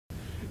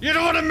You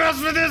don't want to mess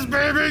with this,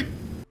 baby!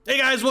 Hey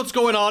guys, what's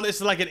going on? This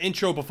is like an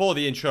intro before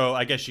the intro,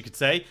 I guess you could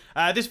say.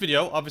 This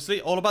video,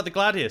 obviously, all about the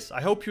Gladius. I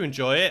hope you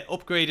enjoy it.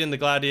 Upgrading the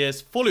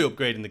Gladius, fully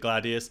upgrading the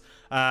Gladius.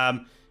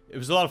 It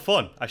was a lot of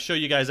fun. I show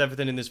you guys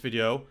everything in this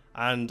video,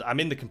 and I'm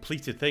in the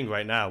completed thing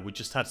right now. We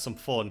just had some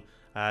fun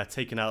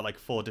taking out like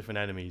 4 different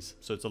enemies,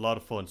 so it's a lot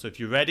of fun. So if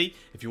you're ready,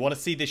 if you want to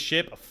see this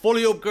ship, a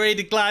fully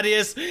upgraded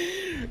Gladius,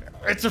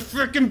 it's a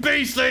freaking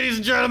beast, ladies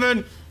and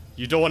gentlemen.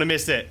 You don't want to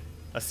miss it.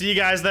 I'll see you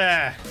guys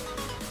there.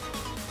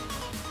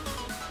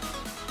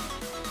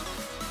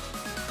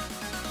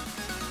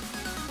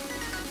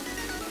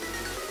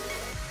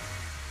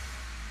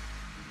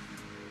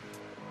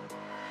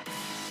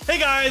 Hey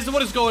guys,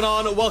 what is going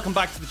on? Welcome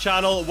back to the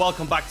channel.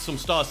 Welcome back to some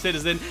Star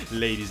Citizen,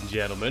 ladies and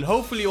gentlemen.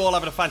 Hopefully you all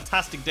having a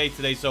fantastic day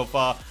today so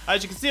far.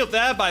 As you can see up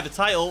there by the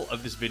title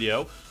of this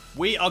video,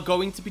 we are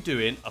going to be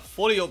doing a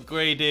fully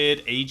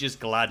upgraded Aegis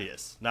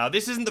Gladius. Now,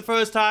 this isn't the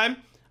first time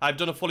I've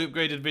done a fully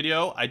upgraded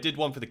video. I did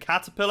one for the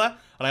Caterpillar,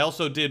 and I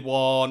also did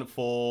one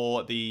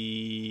for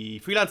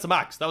the Freelancer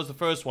Max. That was the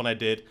first one I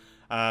did.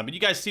 But you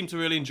guys seem to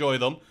really enjoy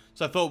them,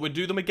 so I thought we'd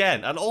do them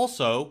again. And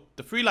also,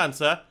 the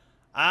Freelancer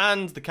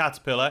and the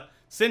Caterpillar,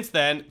 since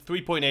then,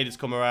 3.8 has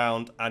come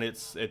around, and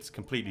it's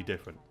completely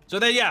different. So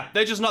they're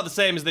just not the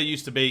same as they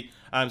used to be,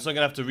 so I'm going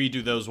to have to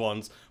redo those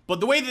ones.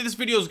 But the way that this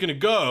video is going to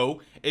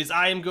go is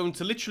I am going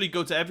to literally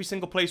go to every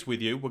single place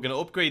with you. We're going to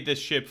upgrade this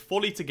ship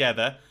fully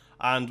together,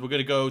 and we're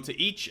going to go to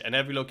each and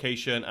every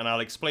location, and I'll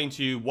explain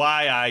to you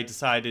why I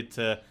decided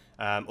to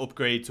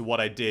upgrade to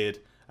what I did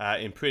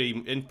in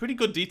pretty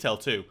good detail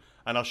too.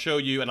 And I'll show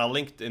you, and I'll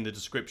link in the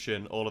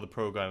description all of the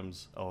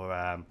programs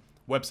or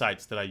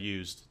websites that I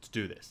used to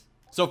do this.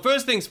 So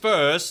first things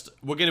first,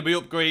 we're going to be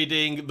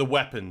upgrading the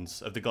weapons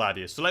of the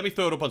Gladius. So let me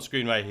throw it up on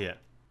screen right here.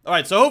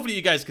 Alright, so hopefully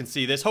you guys can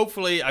see this.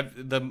 Hopefully,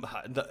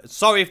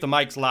 sorry if the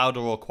mic's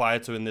louder or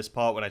quieter in this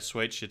part when I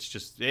switch. It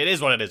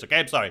is what it is, okay?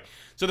 I'm sorry.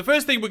 So the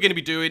first thing we're going to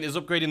be doing is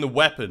upgrading the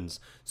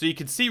weapons. So you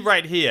can see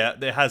right here,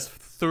 that it has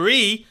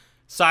 3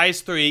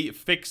 size 3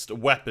 fixed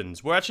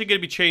weapons. We're actually going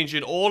to be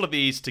changing all of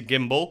these to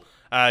gimbal.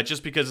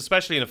 Just because,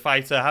 especially in a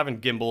fighter, having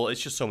gimbal,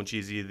 it's just so much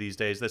easier these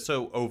days. They're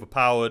so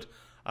overpowered.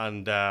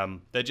 And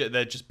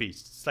they're just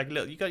beasts. It's like a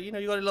little, you got a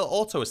little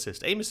auto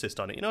assist, aim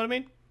assist on it. You know what I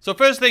mean? So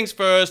first things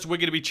first, we're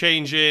going to be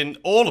changing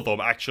all of them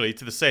actually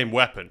to the same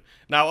weapon.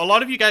 Now, a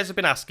lot of you guys have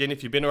been asking,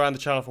 if you've been around the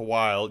channel for a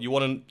while,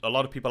 a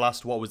lot of people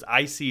asked what was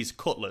IC's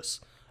cutlass.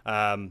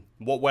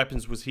 What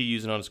weapons was he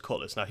using on his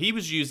cutlass? Now, he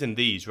was using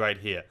these right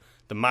here,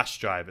 the mash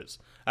drivers.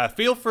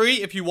 Feel free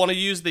if you want to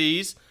use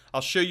these.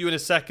 I'll show you in a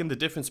second the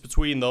difference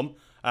between them.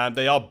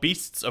 They are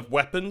beasts of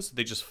weapons.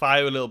 They just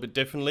fire a little bit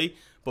differently.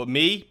 But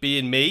me,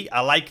 being me, I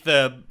like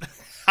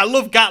I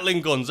love Gatling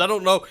guns. I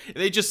don't know.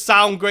 They just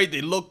sound great. They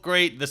look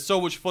great. They're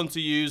so much fun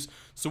to use.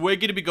 So we're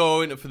going to be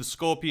going for the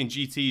Scorpion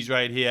GTs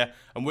right here.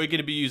 And we're going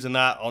to be using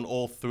that on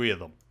all 3 of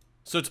them.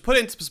 So to put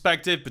it into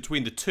perspective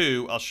between the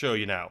 2, I'll show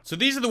you now. So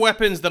these are the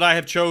weapons that I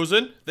have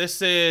chosen. This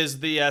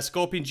is the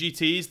Scorpion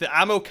GTs. The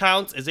ammo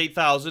count is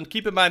 8,000.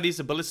 Keep in mind, these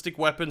are ballistic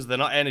weapons. They're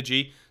not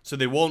energy. So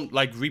they won't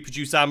like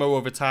reproduce ammo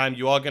over time.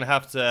 You are going to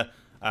have to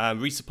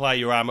resupply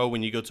your ammo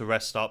when you go to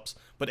rest stops.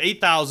 But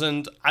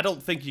 8,000, I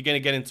don't think you're going to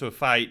get into a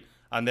fight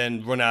and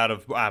then run out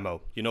of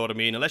ammo. You know what I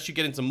mean? Unless you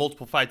get into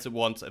multiple fights at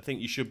once, I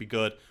think you should be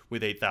good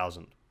with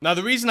 8,000. Now,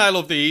 the reason I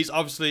love these,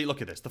 obviously,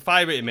 look at this. The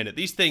fire rate a minute.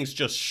 These things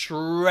just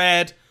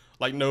shred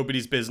like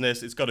nobody's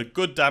business. It's got a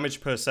good damage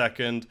per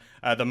second.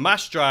 The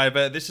mash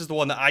driver, this is the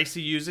one that IC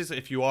uses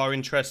if you are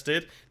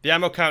interested. The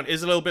ammo count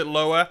is a little bit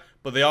lower,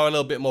 but they are a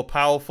little bit more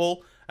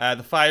powerful.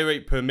 The fire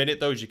rate per minute,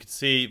 though, as you can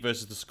see,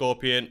 versus the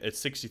Scorpion, it's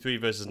 63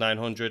 versus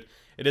 900.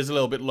 It is a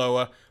little bit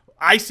lower.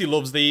 Icy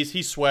loves these.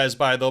 He swears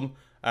by them.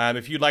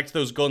 If you liked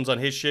those guns on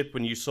his ship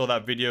when you saw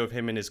that video of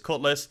him in his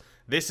cutlass,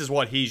 this is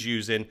what he's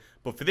using.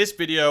 But for this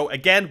video,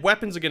 again,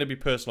 weapons are going to be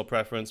personal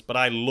preference, but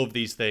I love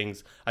these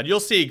things. And you'll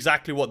see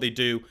exactly what they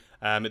do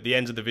at the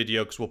end of the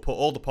video, because we'll put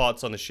all the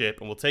parts on the ship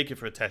and we'll take it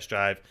for a test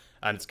drive,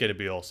 and it's going to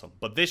be awesome.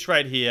 But this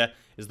right here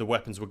is the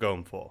weapons we're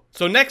going for.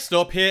 So next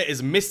up here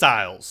is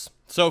missiles.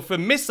 So for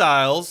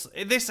missiles,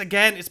 this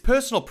again is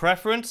personal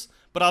preference,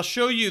 but I'll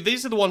show you,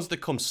 these are the ones that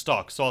come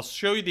stock. So I'll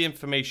show you the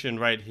information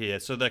right here.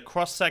 So the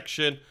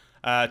cross-section,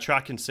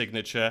 tracking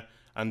signature,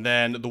 and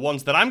then the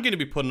ones that I'm going to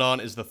be putting on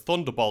is the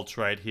Thunderbolts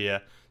right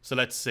here. So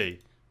let's see.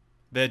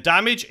 The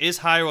damage is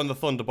higher on the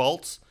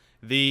Thunderbolts.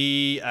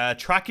 The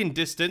tracking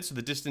distance, so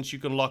the distance you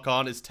can lock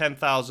on, is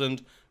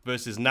 10,000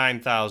 versus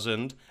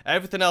 9,000.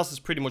 Everything else is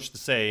pretty much the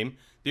same.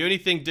 The only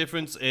thing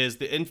difference is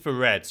the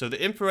infrared. So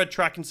the infrared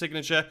tracking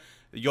signature,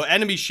 your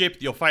enemy ship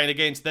that you're fighting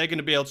against, they're going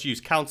to be able to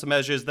use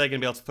countermeasures. They're going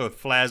to be able to throw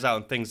flares out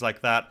and things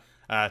like that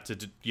to,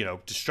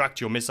 distract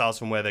your missiles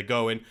from where they're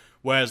going.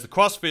 Whereas the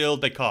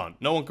crossfield, they can't.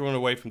 No one can run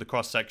away from the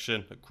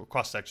cross-section,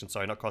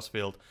 sorry, not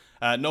crossfield.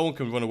 No one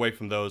can run away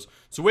from those.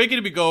 So we're going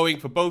to be going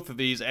for both of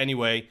these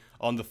anyway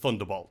on the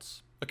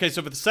Thunderbolts. Okay,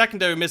 so for the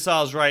secondary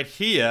missiles right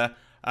here,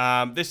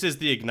 this is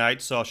the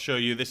Ignite, so I'll show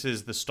you. This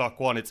is the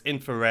stock one. It's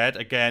infrared.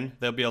 Again,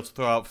 they'll be able to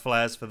throw out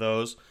flares for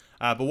those.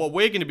 But what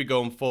we're going to be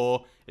going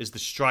for is the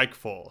strike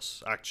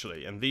force,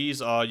 actually. And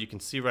these are, you can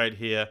see right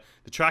here,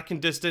 the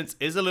tracking distance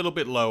is a little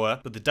bit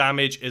lower, but the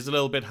damage is a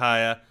little bit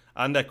higher.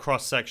 And their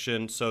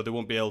cross-section, so they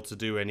won't be able to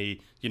do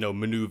any, you know,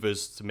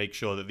 maneuvers to make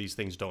sure that these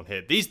things don't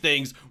hit. These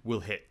things will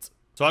hit.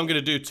 So I'm going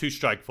to do 2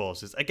 strike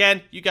forces.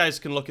 Again, you guys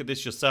can look at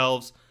this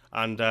yourselves,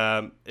 and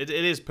it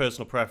is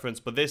personal preference,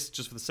 but this,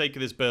 just for the sake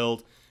of this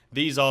build,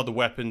 these are the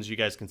weapons you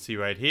guys can see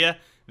right here.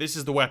 This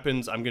is the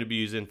weapons I'm going to be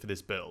using for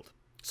this build.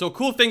 So a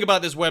cool thing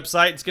about this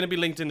website, it's going to be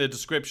linked in the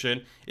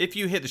description. If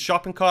you hit the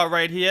shopping cart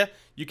right here,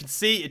 you can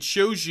see it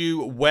shows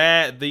you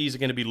where these are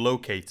going to be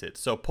located.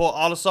 So Port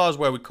Olisar is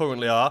where we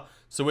currently are.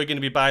 So we're going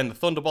to be buying the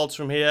Thunderbolts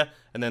from here,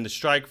 and then the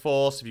Strike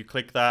Force, if you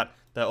click that,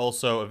 they're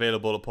also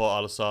available at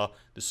Port Olisar.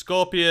 The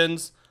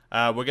Scorpions,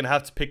 we're going to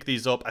have to pick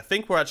these up. I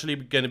think we're actually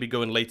going to be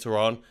going later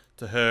on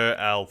to her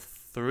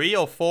L3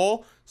 or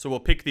 4, so we'll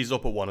pick these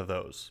up at one of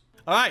those.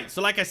 Alright, so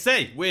like I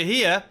say, we're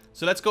here,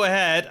 so let's go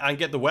ahead and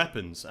get the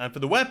weapons. And for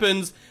the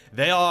weapons,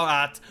 they are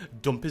at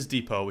Dumpers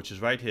Depot, which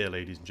is right here,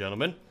 ladies and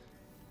gentlemen.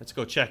 Let's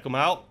go check them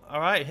out.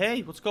 Alright,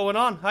 hey, what's going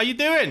on? How you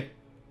doing?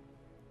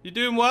 You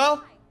doing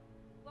well?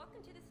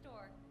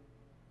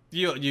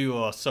 You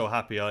are so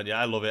happy, aren't you?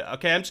 I love it.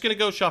 Okay, I'm just going to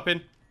go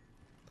shopping.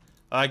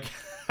 Alright,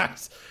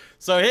 guys.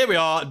 So here we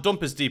are,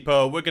 Dumpers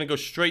Depot. We're going to go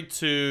straight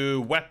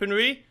to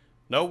weaponry.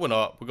 No, we're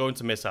not. We're going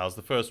to missiles,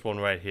 the first one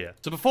right here.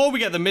 So before we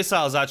get the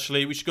missiles,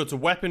 actually, we should go to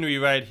weaponry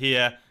right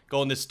here.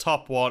 Go on this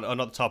top one, or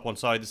not the top one,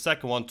 sorry, the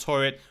second one,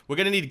 turret. We're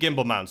going to need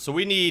gimbal mounts. So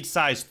we need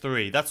size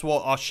 3. That's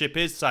what our ship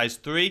is, size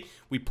 3.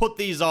 We put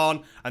these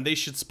on, and they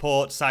should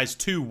support size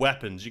 2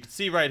 weapons. You can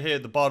see right here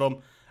at the bottom,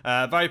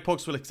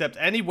 Varipux will accept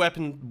any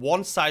weapon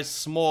one size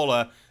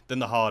smaller than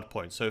the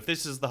hardpoint. So if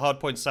this is the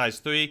hardpoint size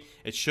 3,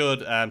 it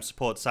should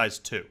support size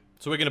 2.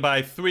 So we're going to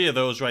buy 3 of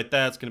those right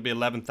there. It's going to be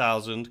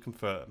 11,000.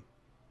 Confirm.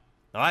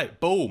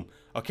 Alright, boom.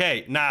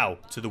 Okay, now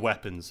to the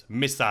weapons.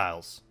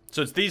 Missiles.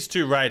 So it's these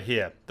 2 right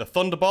here. The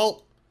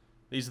Thunderbolt.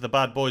 These are the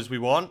bad boys we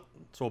want.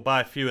 So we'll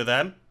buy a few of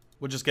them.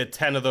 We'll just get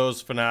 10 of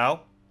those for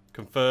now.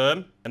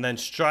 Confirm. And then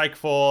Strike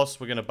Force.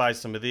 We're going to buy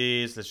some of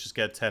these. Let's just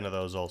get 10 of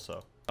those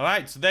also.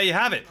 Alright, so there you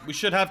have it. We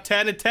should have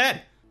 10 and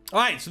 10.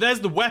 Alright, so there's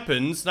the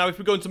weapons. Now, if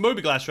we go into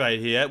Mobiglass right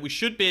here, we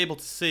should be able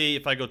to see,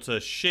 if I go to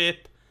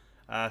ship,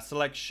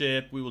 select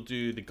ship, we will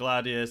do the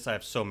Gladius. I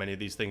have so many of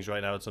these things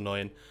right now, it's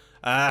annoying.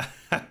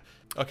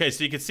 Okay,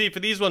 so you can see for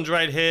these ones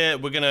right here,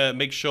 we're going to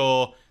make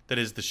sure that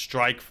is the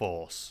Strike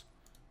Force.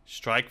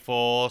 Strike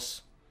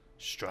Force,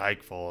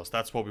 Strike Force.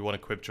 That's what we want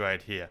equipped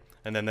right here.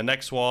 And then the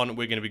next one,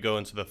 we're going to be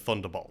going to the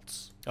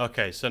Thunderbolts.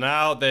 Okay, so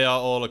now they are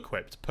all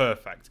equipped.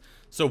 Perfect.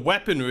 So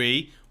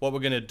weaponry, what we're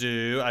going to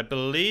do, I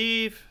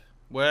believe,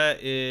 where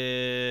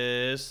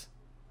is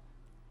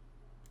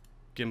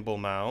gimbal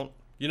mount?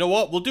 You know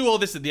what? We'll do all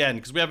this at the end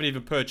because we haven't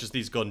even purchased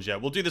these guns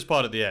yet. We'll do this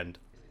part at the end.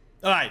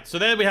 Alright, so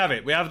there we have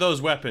it. We have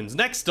those weapons.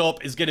 Next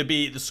up is going to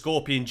be the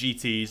Scorpion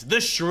GTs. The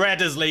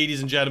Shredders,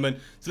 ladies and gentlemen.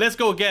 So let's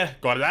go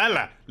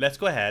let's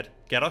go ahead,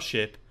 get our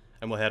ship,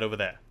 and we'll head over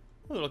there.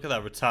 Oh, look at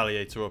that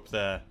Retaliator up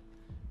there.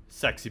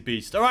 Sexy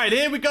beast. Alright,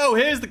 here we go.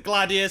 Here's the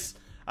Gladius.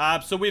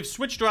 So we've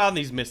switched around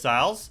these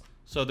missiles.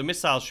 So the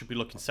missiles should be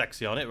looking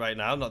sexy on it right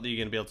now. Not that you're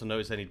going to be able to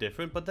notice any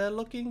different, but they're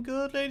looking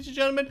good, ladies and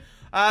gentlemen.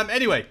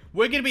 Anyway,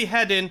 we're going to be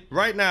heading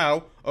right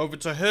now over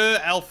to her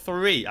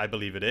L3, I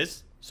believe it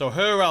is. So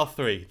her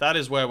L3, that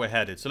is where we're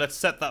headed. So let's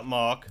set that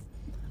mark.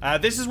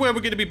 This is where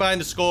we're going to be buying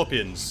the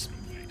Scorpions.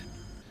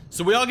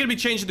 So we are going to be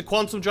changing the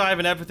quantum drive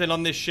and everything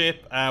on this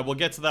ship. We'll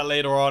get to that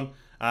later on.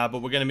 But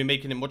we're going to be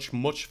making it much,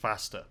 much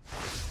faster.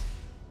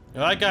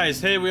 Alright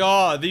guys, here we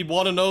are, the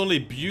one and only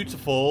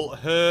beautiful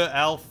her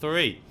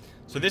L3.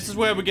 So this is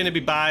where we're going to be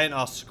buying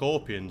our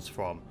Scorpions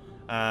from.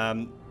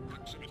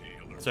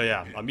 So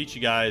yeah, I'll meet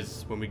you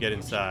guys when we get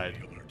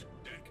inside.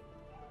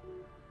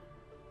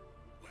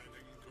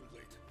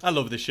 I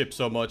love this ship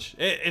so much.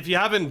 If you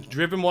haven't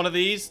driven one of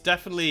these,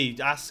 definitely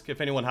ask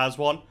if anyone has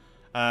one.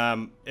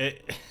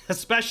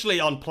 Especially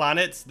on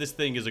planets, this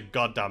thing is a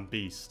goddamn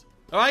beast.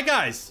 Alright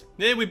guys,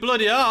 here we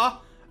bloody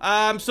are.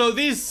 So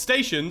these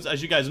stations,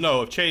 as you guys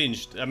know, have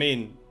changed. I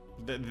mean,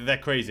 they're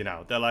crazy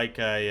now. They're like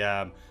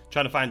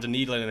trying to find a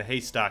needle in a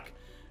haystack,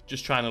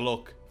 just trying to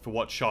look for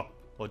what shop,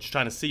 or just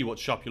trying to see what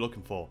shop you're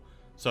looking for.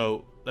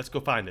 So let's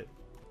go find it.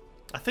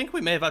 I think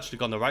we may have actually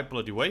gone the right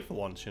bloody way for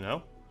once, you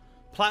know.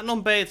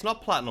 Platinum Bay, it's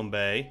not Platinum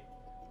Bay.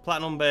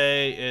 Platinum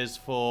Bay is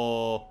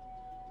for...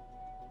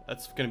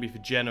 That's going to be for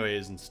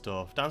generators and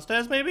stuff.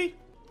 Downstairs, maybe?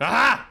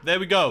 Ah! There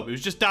we go. It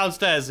was just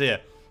downstairs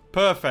here.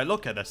 Perfect.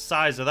 Look at the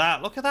size of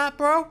that. Look at that,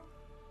 bro.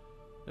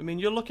 I mean,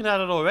 you're looking at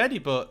it already,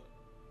 but...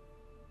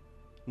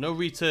 No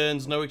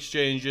returns, no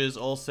exchanges,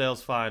 all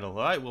sales final.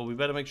 Alright, well, we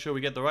better make sure we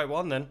get the right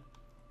one then.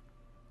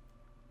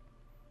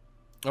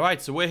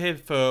 Alright, so we're here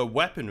for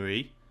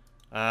weaponry.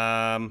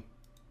 Gun,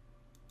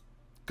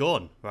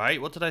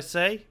 right? What did I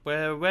say?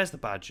 Where's the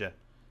Badger?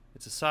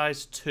 It's a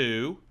size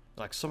 2.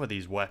 Like some of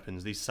these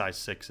weapons, these size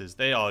 6s,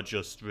 they are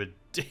just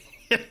ridiculous.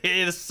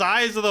 The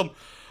size of them.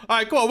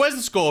 Alright, come on, where's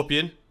the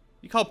Scorpion?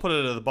 You can't put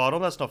it at the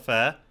bottom, that's not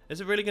fair. Is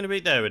it really going to be?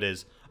 There it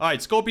is.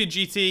 Alright, Scorpion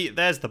GT,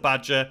 there's the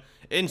Badger.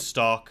 in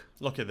stock.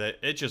 Look at it.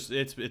 It's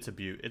a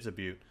beaut. It's a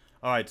beaut.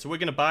 All right, so we're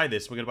gonna buy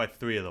this. We're gonna buy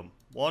 3 of them.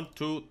 1,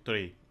 2,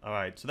 3. All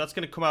right, so that's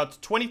gonna come out to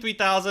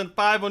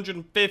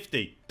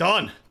 23,550.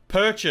 Done.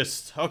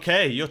 Purchased.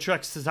 Okay, your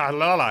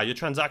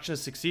transaction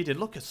has succeeded.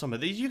 Look at some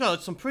of these. You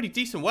got some pretty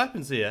decent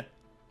weapons here.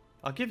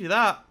 I'll give you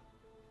that.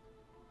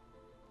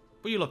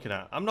 What are you looking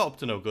at? I'm not up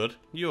to no good.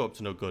 You're up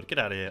to no good. Get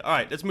out of here. All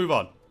right, let's move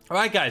on. All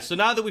right, guys. So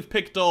now that we've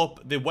picked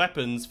up the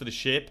weapons for the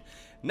ship,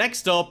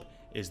 next up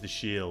is the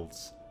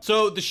shields.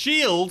 So the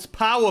shields,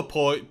 power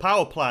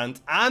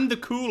plant, and the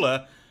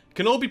cooler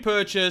can all be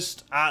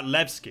purchased at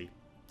Levski.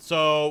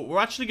 So we're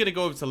actually going to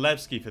go over to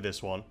Levski for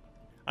this one.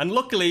 And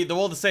luckily, they're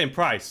all the same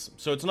price.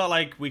 So it's not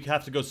like we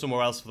have to go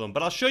somewhere else for them.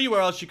 But I'll show you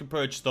where else you can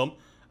purchase them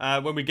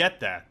when we get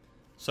there.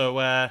 So,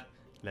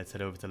 let's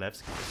head over to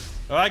Levski.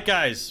 Alright,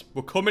 guys.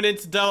 We're coming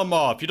into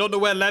Delamar. If you don't know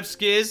where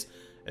Levski is,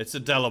 it's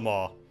at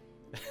Delamar.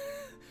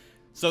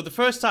 So the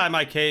first time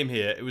I came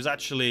here, it was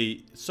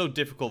actually so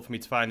difficult for me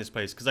to find this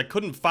place. Because I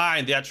couldn't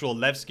find the actual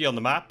Levski on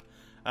the map.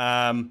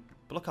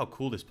 But look how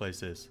cool this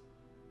place is.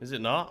 Is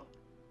it not?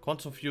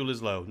 Quantum fuel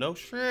is low. No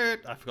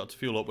shit. I forgot to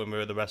fuel up when we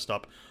were at the rest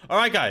stop.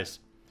 Alright, guys.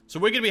 So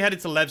we're going to be headed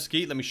to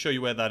Levski. Let me show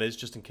you where that is,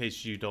 just in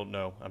case you don't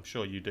know. I'm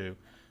sure you do.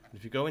 And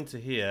if you go into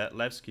here,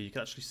 Levski, you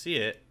can actually see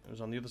it. It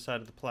was on the other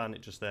side of the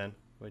planet just then.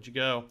 Where'd you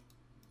go?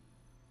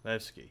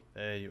 Levski.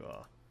 There you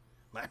are.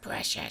 My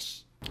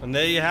precious. And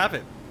there you have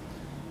it.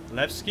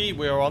 Levski,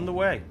 we are on the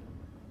way.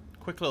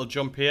 Quick little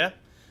jump here.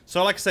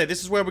 So like I say,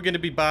 this is where we're going to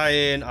be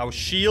buying our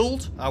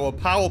shield, our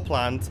power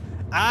plant,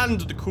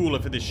 and the cooler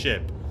for this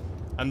ship.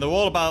 And they're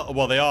all about,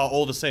 well, they are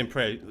all the same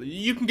price.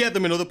 You can get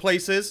them in other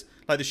places.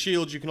 Like the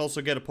shield, you can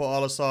also get at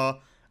Port Olisar.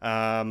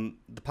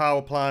 The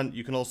power plant,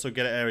 you can also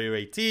get at Area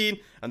 18.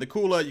 And the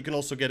cooler, you can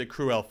also get at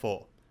Crew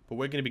L4. But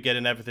we're going to be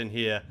getting everything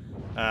here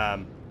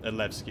at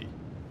Levski.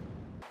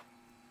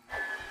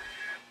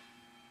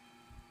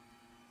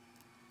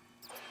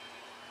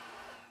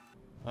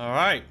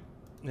 Alright.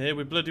 Here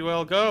we bloody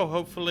well go.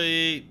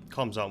 Hopefully,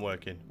 comms aren't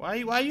working. Why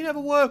you never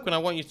work when I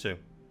want you to?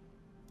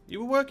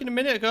 You were working a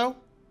minute ago.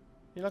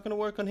 You're not going to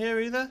work on here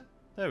either?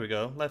 There we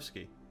go.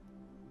 Levski.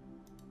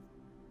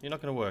 You're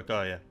not going to work,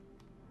 are you?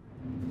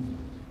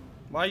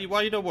 Why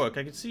you don't work?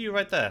 I can see you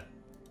right there.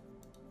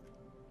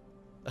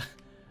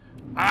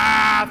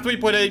 Ah,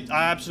 3.8.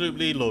 I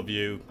absolutely love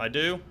you. I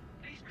do.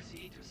 Please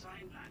proceed to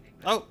sign landing.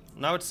 Oh,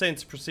 now it's saying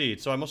to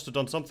proceed, so I must have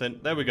done something.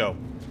 There we go.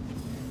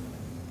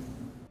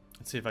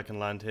 Let's see if I can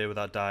land here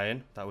without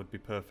dying. That would be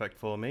perfect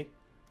for me.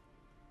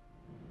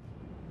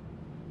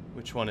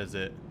 Which one is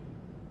it?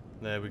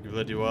 There we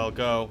bloody well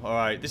go.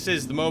 Alright, this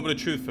is the moment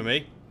of truth for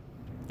me.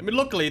 I mean,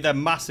 luckily they're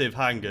massive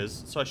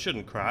hangars, so I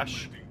shouldn't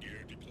crash.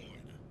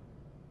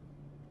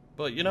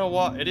 But you know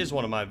what? It is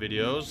one of my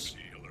videos.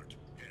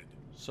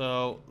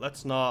 So,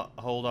 let's not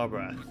hold our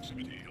breath.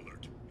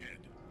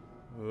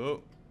 Oh.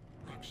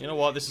 You know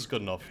what? This is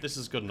good enough. This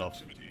is good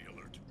enough.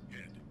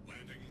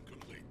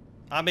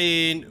 I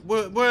mean,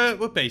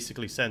 we're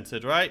basically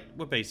centered, right?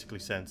 We're basically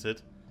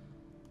centered.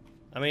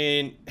 I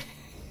mean...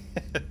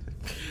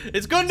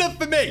 It's good enough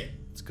for me.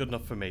 It's good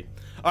enough for me.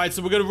 Alright,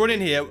 so we're going to run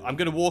in here. I'm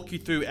going to walk you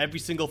through every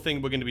single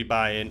thing we're going to be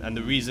buying and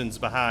the reasons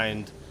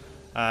behind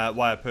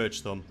why I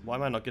purchased them. Why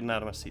am I not getting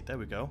out of my seat? There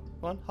we go.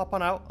 Come on, hop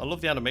on out. I love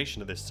the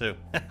animation of this too.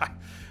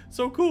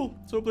 So cool.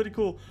 So bloody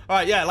cool.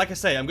 Alright, yeah, like I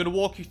say, I'm going to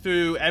walk you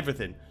through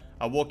everything.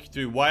 I'll walk you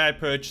through why I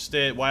purchased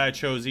it, why I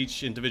chose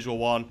each individual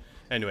one.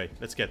 Anyway,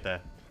 let's get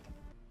there.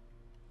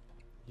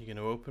 You going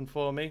to open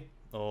for me?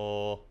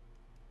 Or...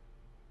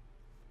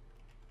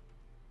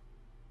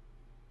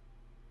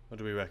 what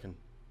do we reckon?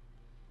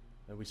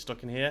 Are we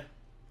stuck in here?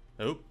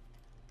 Nope.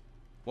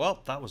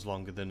 Well, that was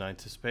longer than I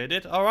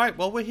anticipated. Alright,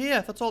 well, we're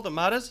here. That's all that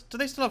matters. Do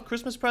they still have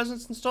Christmas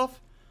presents and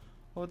stuff?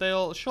 Or are they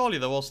all... surely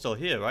they're all still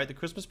here, right? The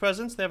Christmas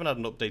presents? They haven't had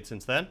an update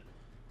since then.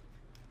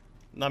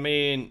 I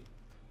mean...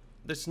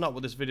 this is not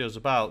what this video is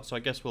about, so I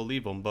guess we'll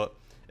leave them, but...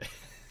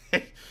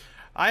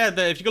 I had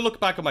the... if you go look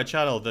back on my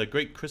channel, the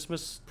Great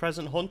Christmas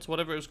Present Hunt,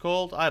 whatever it was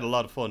called, I had a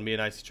lot of fun, me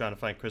and Icy, trying to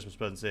find Christmas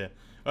presents here.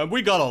 And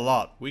we got a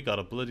lot. We got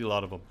a bloody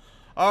lot of them.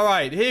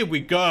 Alright, here we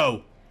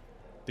go.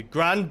 The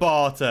Grand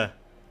Barter.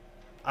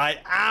 I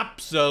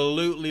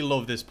absolutely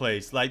love this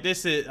place. Like,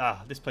 this is...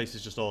 this place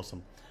is just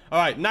awesome.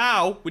 Alright,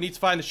 now we need to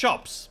find the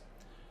shops.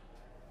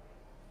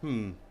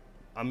 I'm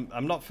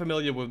not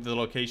familiar with the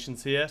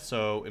locations here,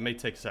 so it may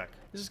take a sec.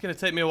 This is going to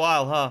take me a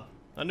while, huh?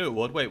 I knew it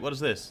would. Wait, what is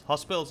this?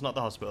 Hospital? It's not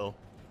the hospital.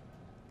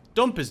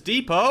 Dumpers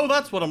Depot?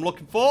 That's what I'm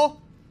looking for.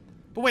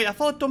 But wait, I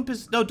thought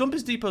Dumpers... no,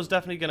 Dumpers Depot's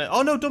definitely going to...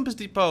 oh, no, Dumpers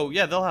Depot.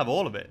 Yeah, they'll have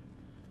all of it.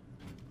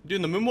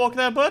 Doing the moonwalk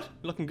there, bud?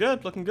 Looking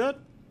good, looking good.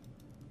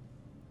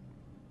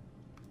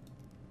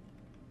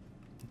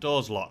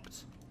 Door's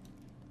locked.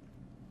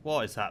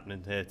 What is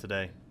happening here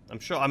today?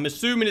 I'm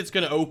assuming it's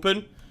going to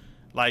open,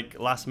 like,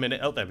 last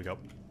minute. Oh, there we go.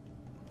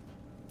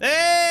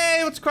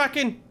 Hey, what's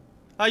cracking?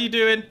 How you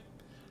doing?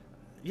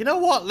 You know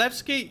what,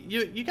 Levski?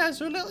 You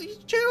guys are you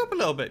cheer up a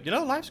little bit. You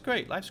know, life's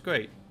great, life's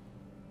great.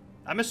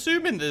 I'm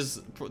assuming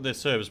the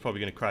server's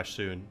probably going to crash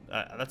soon.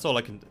 That's all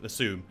I can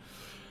assume.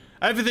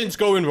 Everything's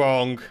going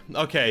wrong.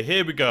 Okay,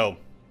 here we go.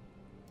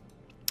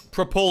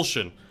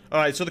 Propulsion.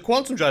 Alright, so the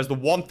quantum drive is the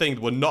one thing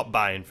that we're not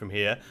buying from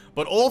here.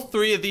 But all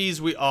three of these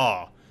we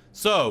are.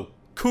 So,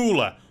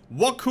 cooler.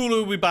 What cooler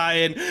are we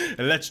buying?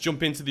 And let's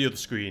jump into the other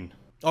screen.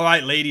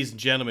 Alright, ladies and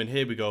gentlemen,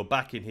 here we go.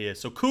 Back in here.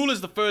 So, cooler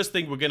is the first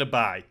thing we're going to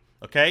buy.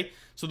 Okay?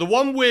 So, the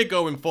one we're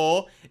going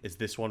for is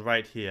this one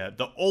right here.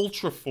 The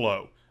Ultra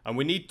Flow. And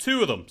we need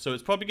 2 of them. So,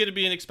 it's probably going to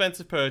be an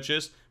expensive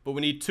purchase, but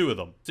we need 2 of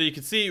them. So, you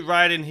can see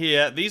right in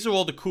here, these are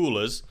all the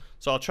coolers.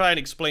 So I'll try and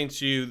explain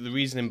to you the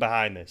reasoning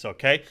behind this,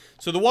 okay?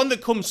 So the one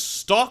that comes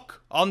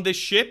stock on this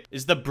ship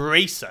is the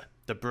Bracer.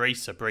 The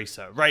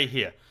Bracer, right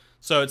here.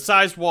 So it's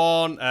size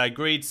 1,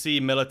 grade C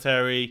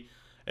military.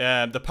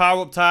 The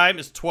power-up time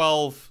is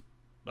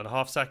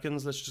 12.5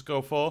 seconds, let's just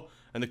go for.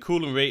 And the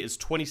cooling rate is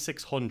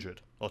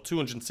 2,600, or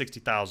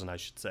 260,000, I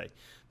should say.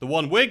 The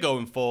one we're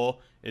going for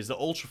is the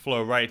Ultra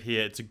Flow right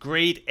here. It's a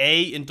grade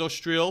A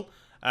industrial.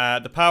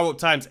 The power-up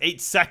time is 8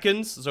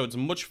 seconds, so it's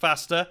much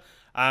faster.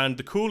 And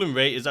the cooling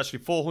rate is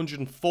actually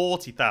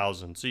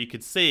 440,000. So you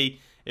can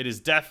see it is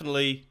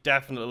definitely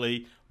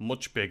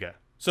much bigger.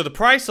 So the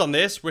price on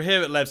this, we're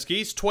here at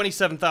Levski's,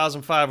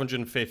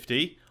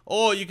 27,550.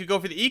 Or you could go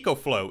for the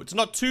EcoFlow. It's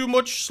not too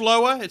much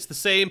slower. It's the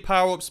same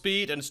power-up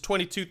speed, and it's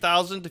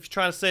 22,000 if you're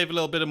trying to save a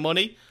little bit of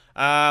money.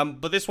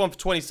 But this one for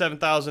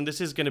 27,000,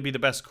 this is going to be the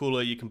best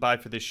cooler you can buy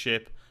for this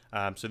ship.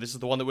 So this is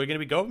the one that we're going to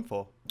be going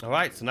for.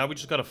 Alright, so now we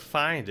just got to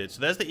find it.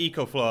 So there's the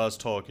EcoFlow I was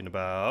talking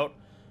about.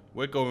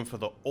 We're going for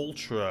the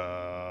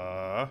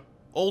Ultra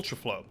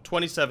Flow,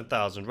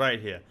 27,000 right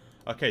here.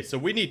 Okay, so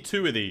we need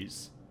 2 of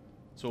these.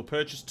 So we'll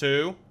purchase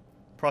 2,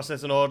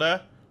 process an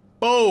order,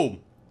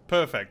 boom,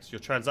 perfect. Your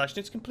transaction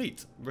is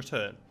complete.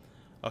 Return.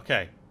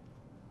 Okay.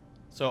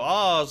 So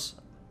ours,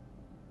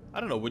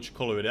 I don't know which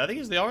color it is. I think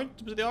it's the orange.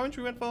 Was it the orange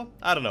we went for?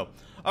 I don't know.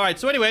 All right.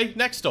 So anyway,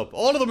 next up,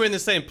 all of them are in the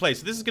same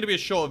place. So this is going to be a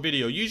short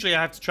video. Usually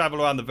I have to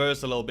travel around the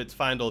verse a little bit to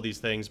find all these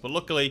things, but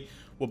luckily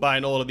we're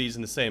buying all of these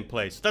in the same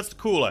place. So that's the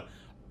cooler.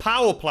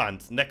 Power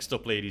plant, next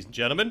up, ladies and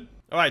gentlemen.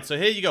 Alright, so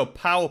here you go,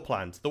 power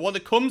plant. The one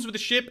that comes with the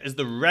ship is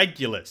the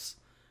Regulus.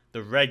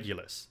 The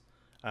Regulus.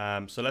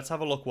 So let's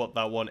have a look what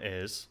that one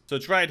is. So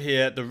it's right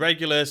here, the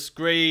Regulus,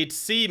 grade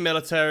C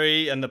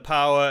military, and the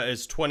power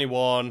is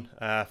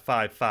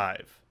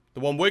 2155. The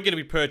one we're going to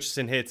be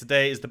purchasing here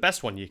today is the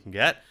best one you can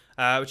get,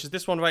 which is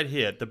this one right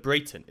here, the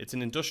Brayton. It's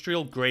an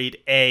industrial grade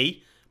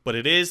A, but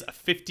it is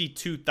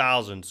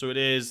 52,000. So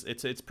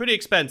it's pretty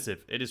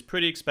expensive. It is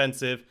pretty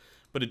expensive.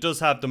 But it does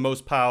have the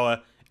most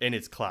power in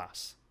its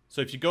class. So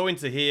if you go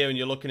into here and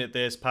you're looking at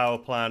this power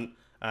plant,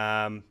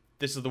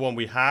 this is the one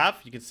we have.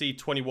 You can see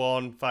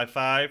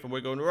 2155, and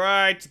we're going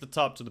right to the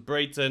top to the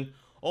Brayton,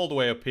 all the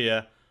way up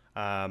here.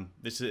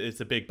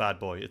 It's a big bad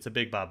boy. It's a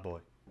big bad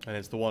boy. And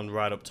it's the one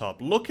right up top.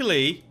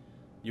 Luckily,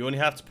 you only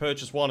have to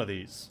purchase 1 of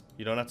these.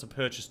 You don't have to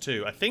purchase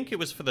 2. I think it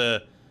was for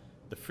the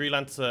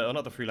Freelancer, or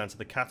not the Freelancer,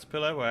 the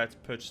Caterpillar, where I had to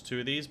purchase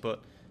 2 of these,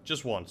 but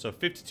just 1. So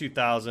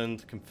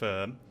 52,000,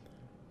 confirm.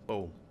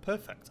 Boom.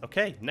 Perfect.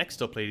 Okay,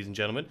 next up, ladies and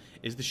gentlemen,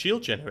 is the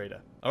shield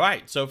generator.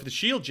 Alright, so for the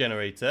shield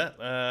generator,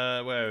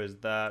 where is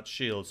that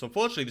shield? So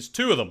unfortunately, there's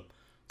 2 of them.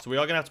 So we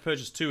are going to have to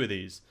purchase 2 of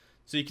these.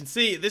 So you can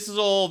see, this is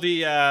all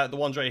the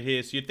ones right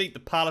here. So you'd think the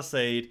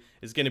Palisade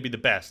is going to be the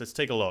best. Let's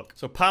take a look.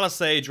 So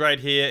Palisade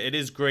right here, it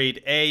is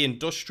grade A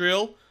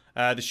industrial.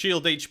 The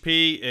shield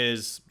HP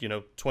is,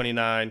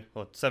 29,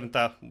 or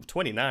 7,000,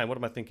 29, what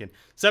am I thinking?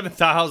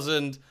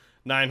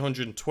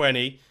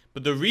 7,920.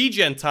 But the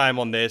regen time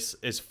on this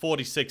is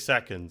 46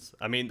 seconds.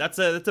 I mean, that's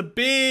a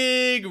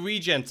big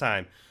regen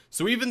time.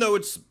 So even though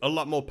it's a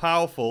lot more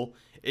powerful,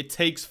 it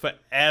takes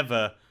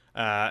forever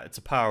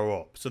to power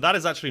up. So that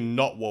is actually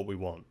not what we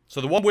want.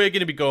 So the one we're going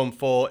to be going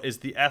for is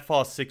the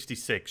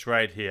FR66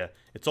 right here.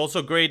 It's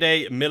also grade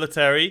A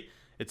military.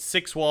 It's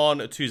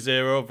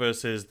 6120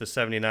 versus the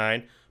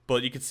 79.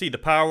 But you can see the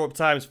power up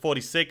time is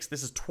 46.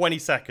 This is 20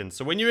 seconds.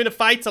 So when you're in a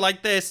fighter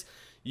like this,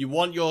 you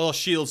want your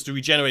shields to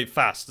regenerate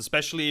fast,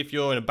 especially if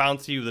you're in a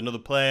bounty with another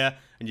player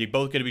and you're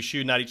both going to be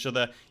shooting at each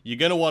other. You're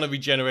going to want to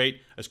regenerate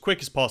as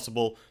quick as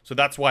possible, so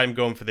that's why I'm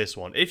going for this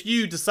one. If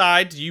you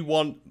decide you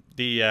want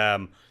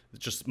the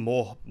just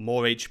more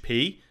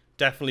HP,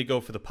 definitely go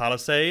for the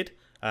Palisade,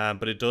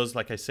 but it does,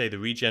 like I say, the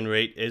regen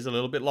rate is a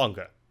little bit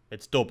longer.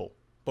 It's double.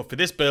 But for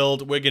this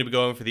build, we're going to be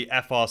going for the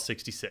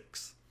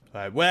FR66.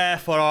 Right,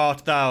 wherefore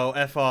art thou,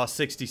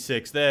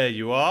 FR66? There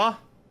you are.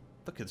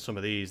 Look at some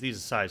of these. These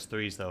are size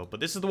 3s though. But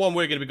this is the one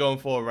we're going to be going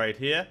for right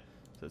here.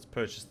 So let's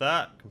purchase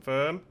that.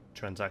 Confirm.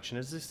 Transaction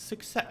is a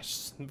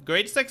success.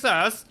 Great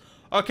success.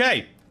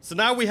 Okay. So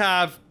now we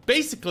have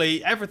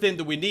basically everything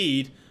that we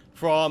need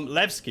from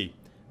Levski.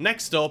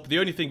 Next up, the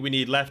only thing we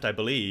need left, I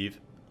believe,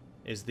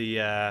 is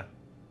the... I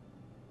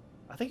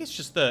think it's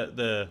just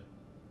the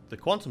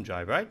quantum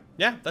drive, right?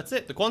 Yeah, that's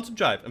it. The quantum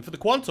drive. And for the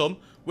quantum,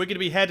 we're going to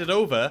be headed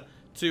over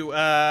to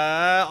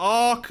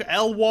Arc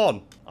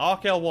L1.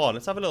 Arc L1.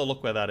 Let's have a little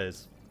look where that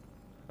is.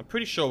 I'm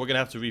pretty sure we're going to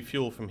have to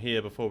refuel from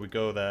here before we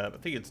go there. I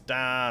think it's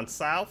down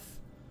south.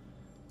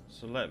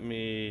 So let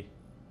me...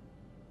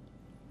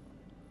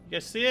 You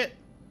guys see it?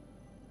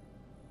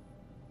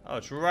 Oh,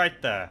 it's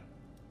right there.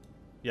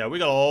 Yeah, we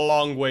got a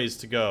long ways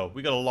to go.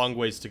 We got a long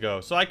ways to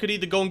go. So I could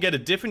either go and get a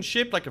different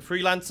ship, like a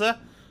freelancer,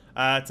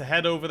 to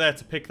head over there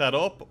to pick that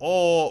up,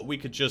 or we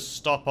could just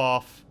stop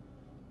off.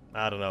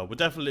 I don't know.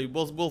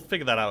 We'll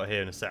figure that out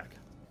here in a sec.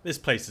 This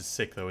place is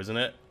sick, though, isn't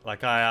it?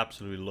 Like, I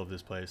absolutely love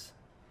this place.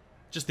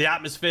 Just the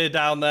atmosphere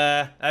down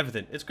there,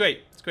 everything. It's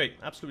great. It's great.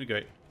 Absolutely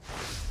great.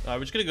 Alright,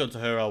 we're just going to go to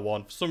REFERRAL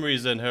 1. For some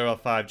reason, REFERRAL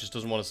 5 just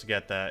doesn't want us to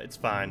get there. It's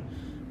fine.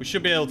 We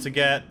should be able to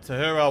get to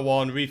REFERRAL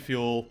 1,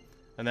 refuel,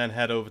 and then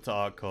head over to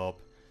ArcCorp.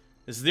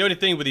 This is the only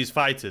thing with these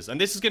fighters.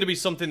 And this is going to be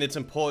something that's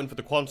important for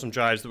the quantum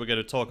drives that we're going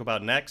to talk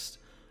about next.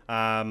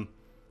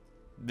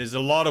 There's a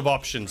lot of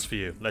options for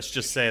you. Let's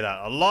just say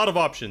that. A lot of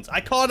options. I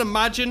can't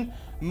imagine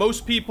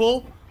most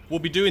people will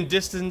be doing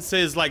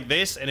distances like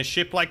this in a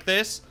ship like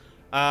this.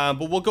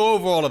 But we'll go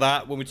over all of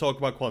that when we talk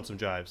about quantum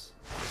drives.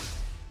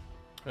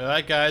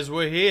 Alright guys,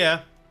 we're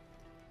here.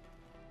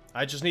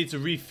 I just need to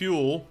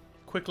refuel.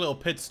 Quick little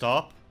pit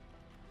stop.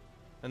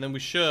 And then we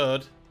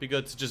should be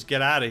good to just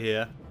get out of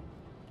here.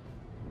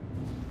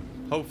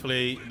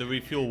 Hopefully the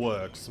refuel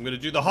works. I'm going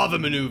to do the hover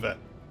maneuver.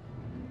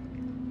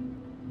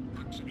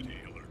 Proximity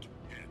alert.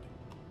 Head.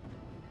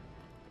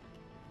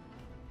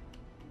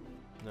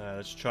 Alright,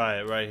 let's try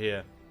it right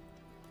here.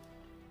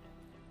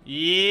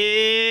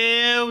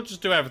 Yeah, we'll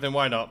just do everything.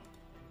 Why not?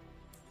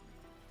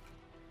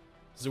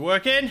 Is it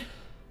working?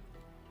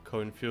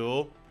 Current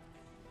fuel.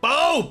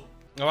 Boom!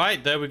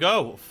 Alright, there we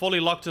go. Fully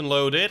locked and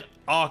loaded.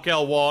 Arc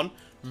L1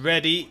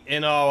 ready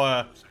in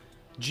our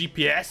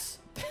GPS.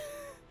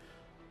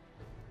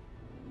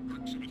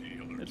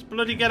 Let's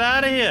bloody get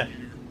out of here.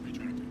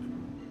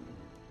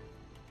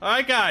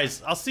 Alright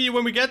guys, I'll see you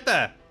when we get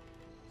there.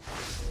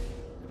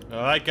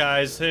 Alright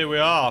guys, here we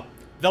are.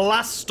 The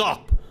last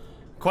stop.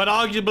 Quite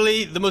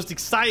arguably the most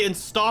exciting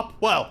stop.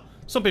 Well,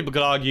 some people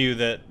could argue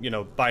that, you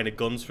know, buying a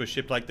guns for a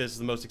ship like this is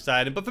the most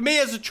exciting. But for me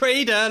as a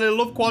trader, and I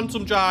love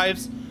quantum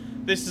drives,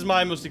 this is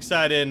my most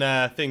exciting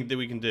thing that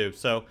we can do.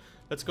 So,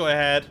 let's go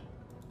ahead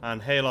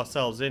and hail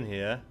ourselves in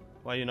here.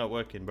 Why are you not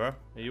working, bro?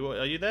 Are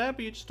you there?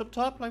 But you just up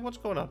top? Like, what's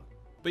going on?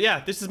 But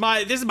yeah, this is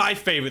my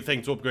favorite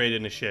thing to upgrade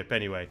in a ship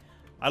anyway.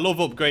 I love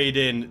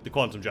upgrading the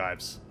quantum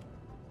drives.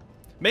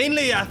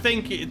 Mainly, I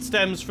think it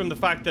stems from the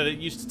fact that it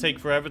used to take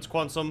forever to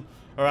quantum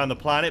around the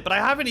planet, but I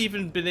haven't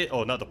even been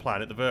oh, not the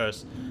planet, the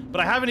verse. But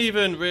I haven't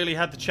even really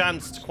had the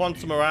chance to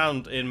quantum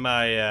around in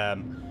my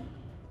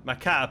my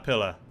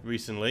caterpillar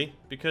recently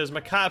because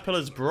my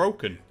caterpillar's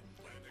broken.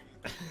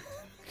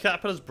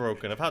 Caterpillar's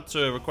broken. I've had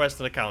to request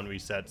an account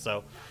reset,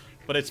 so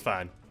but it's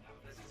fine.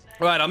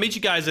 Alright, I'll meet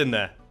you guys in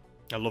there.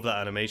 I love that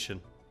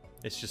animation.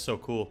 It's just so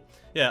cool.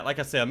 Yeah, like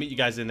I say, I'll meet you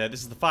guys in there.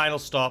 This is the final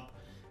stop.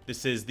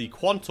 This is the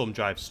quantum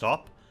drive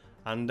stop.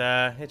 And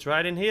it's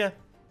right in here.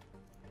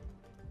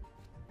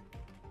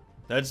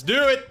 Let's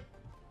do it!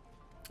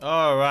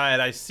 Alright,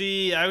 I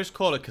see. I always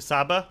call it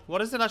Casaba.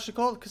 What is it actually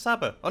called?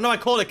 Casaba. Oh no, I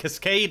call it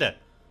Cascada.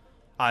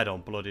 I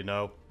don't bloody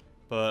know.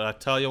 But I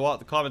tell you what,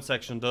 the comment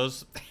section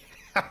does.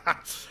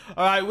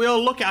 Alright,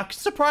 we'll look at... I'm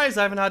surprised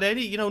I haven't had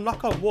any, you know,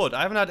 knock on wood.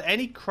 I haven't had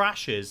any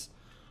crashes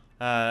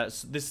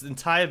this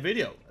entire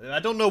video. I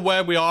don't know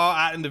where we are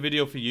at in the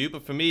video for you,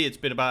 but for me, it's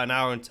been about an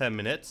hour and 10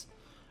 minutes.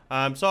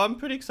 So I'm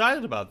pretty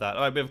excited about that.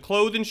 Alright, we have a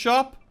clothing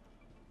shop.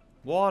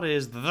 What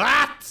is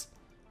that?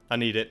 I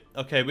need it.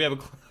 Okay, we have a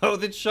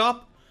clothing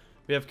shop.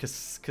 We have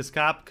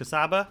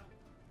Casaba.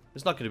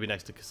 It's not going to be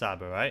next to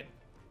Casaba, right?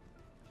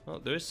 Oh,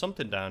 there is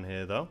something down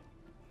here, though.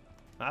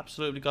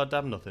 Absolutely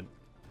goddamn nothing.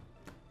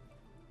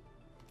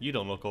 You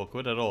don't look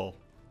awkward at all.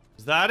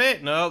 Is that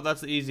it? No,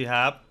 that's the easy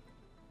hab.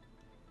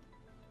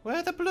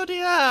 Where the bloody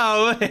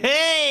hell?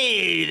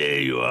 Hey,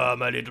 there you are,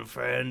 my little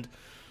friend.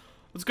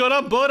 What's going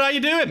on, bud? How you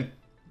doing?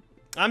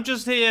 I'm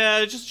just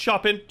here, just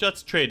shopping,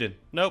 just trading.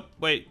 Nope,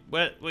 wait,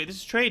 this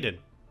is trading.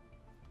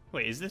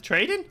 Wait, is this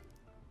trading?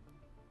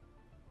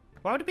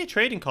 Why would it be a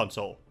trading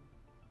console?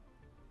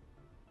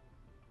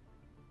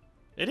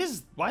 It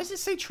is. Why does it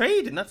say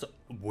trading? That's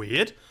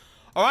weird.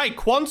 Alright,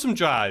 quantum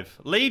drive.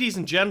 Ladies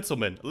and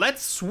gentlemen,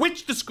 let's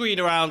switch the screen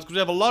around because we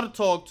have a lot to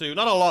talk to.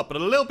 Not a lot, but a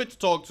little bit to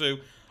talk to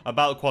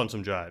about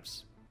quantum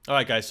drives.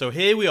 Alright guys, so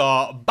here we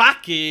are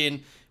back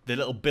in the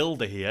little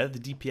builder here, the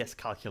DPS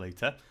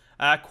calculator.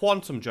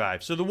 Quantum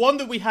drive. So the one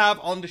that we have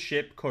on the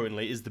ship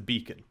currently is the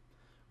beacon.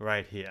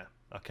 Right here.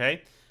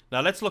 Okay?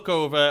 Now let's look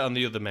over on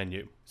the other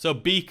menu. So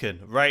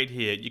beacon, right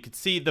here. You can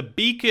see the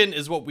beacon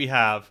is what we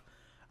have.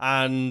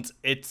 And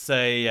it's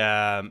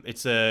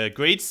a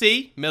grade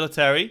C,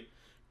 military.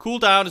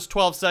 Cooldown is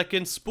 12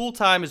 seconds. Spool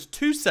time is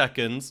 2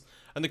 seconds.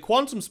 And the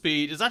quantum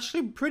speed is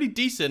actually pretty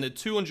decent at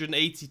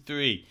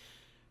 283.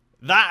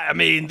 I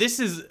mean, this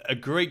is a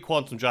great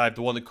quantum drive,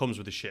 the one that comes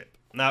with the ship.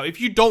 Now,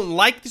 if you don't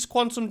like this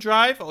quantum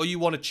drive or you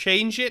want to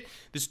change it,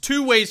 there's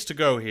 2 ways to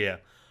go here.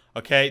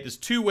 Okay, there's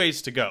 2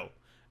 ways to go.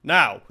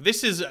 Now,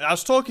 I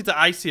was talking to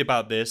Icy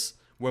about this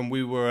when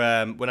we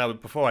were,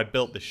 before I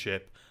built this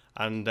ship.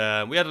 And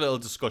we had a little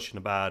discussion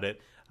about it.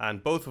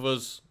 And both of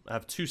us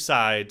have 2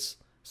 sides.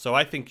 So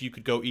I think you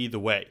could go either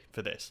way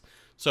for this.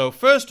 So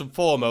first and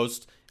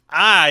foremost,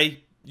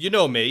 you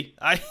know me,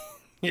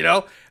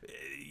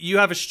 you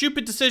have a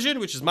stupid decision,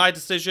 which is my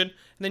decision,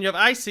 and then you have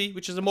Icy,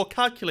 which is a more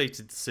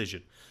calculated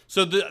decision.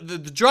 So the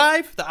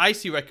drive that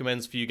Icy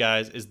recommends for you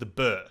guys is the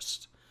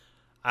burst.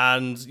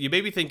 And you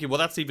may be thinking, well,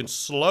 that's even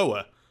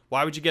slower.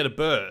 Why would you get a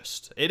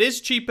burst? It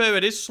is cheaper,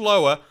 it is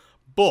slower,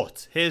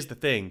 but here's the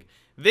thing.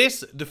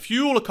 The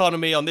fuel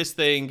economy on this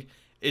thing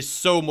is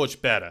so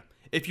much better.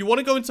 If you want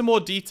to go into more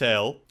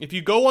detail, if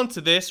you go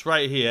onto this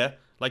right here,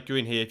 like you're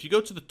in here, if you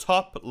go to the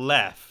top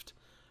left,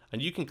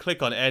 and you can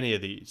click on any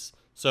of these.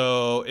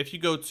 So if you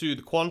go to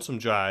the quantum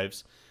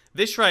drives,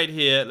 this right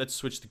here, let's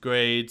switch the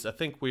grades. I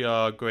think we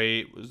are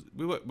grade,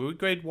 were we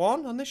grade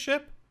 1 on this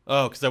ship?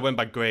 Oh, because I went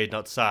by grade,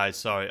 not size,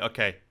 sorry.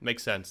 Okay,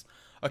 makes sense.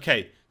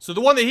 Okay, so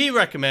the one that he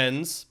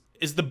recommends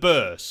is the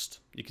burst.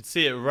 You can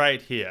see it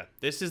right here.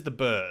 This is the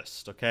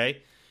burst,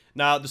 okay?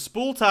 Now, the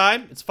spool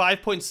time, it's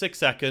 5.6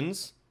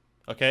 seconds,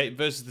 okay,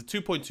 versus the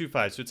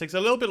 2.25. So it takes a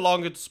little bit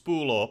longer to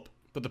spool up,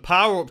 but the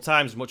power-up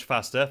time is much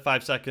faster,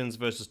 5 seconds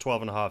versus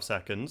 12.5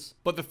 seconds.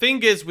 But the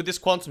thing is, with this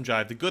quantum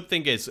drive, the good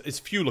thing is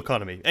fuel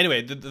economy.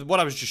 Anyway,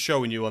 what I was just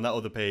showing you on that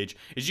other page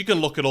is you can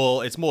look at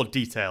all, it's more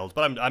detailed,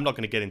 but I'm not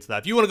going to get into that.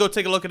 If you want to go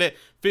take a look at it,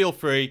 feel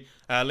free.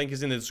 Link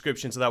is in the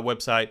description to that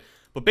website.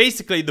 But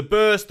basically, the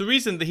burst, the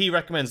reason that he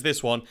recommends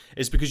this one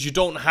is because you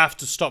don't have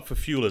to stop for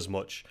fuel as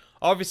much.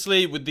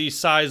 Obviously, with these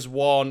size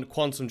 1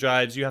 quantum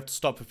drives, you have to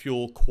stop for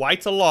fuel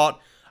quite a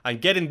lot.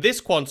 And getting this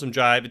quantum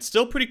drive, it's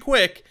still pretty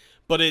quick,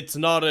 but it's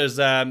not as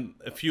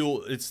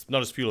fuel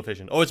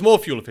efficient. Oh, it's more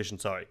fuel efficient,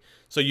 sorry.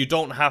 So you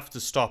don't have to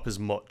stop as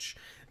much.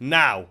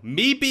 Now,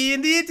 me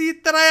being the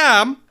idiot that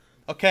I am,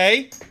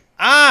 okay,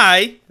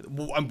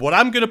 what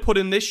I'm going to put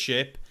in this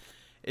ship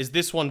is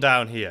this one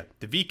down here,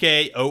 the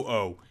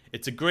VK00.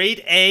 It's a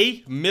grade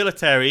A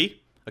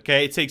military,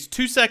 okay? It takes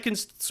 2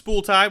 seconds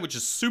spool time, which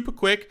is super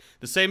quick,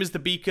 the same as the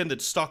beacon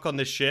that's stock on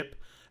this ship.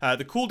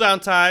 The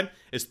cooldown time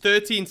is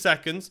 13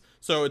 seconds,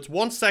 so it's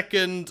 1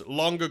 second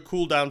longer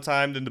cooldown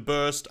time than the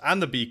burst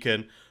and the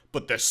beacon.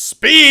 But the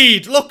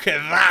speed, look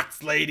at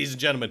that, ladies and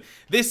gentlemen.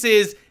 This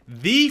is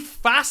the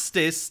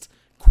fastest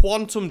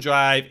quantum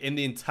drive in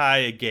the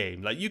entire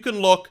game. Like, you can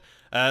look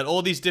at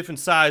all these different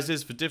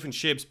sizes for different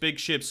ships, big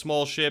ships,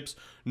 small ships.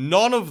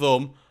 None of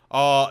them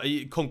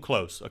come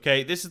close,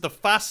 okay? This is the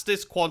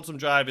fastest quantum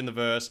drive in the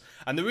verse,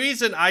 and the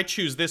reason I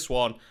choose this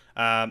one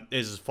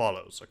is as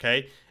follows,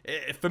 okay?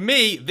 For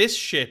me, this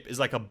ship is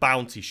like a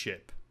bounty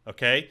ship,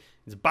 okay?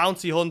 It's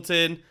bounty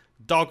hunting,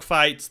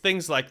 dogfights,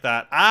 things like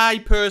that.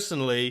 I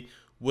personally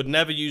would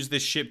never use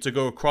this ship to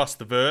go across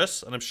the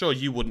verse, and I'm sure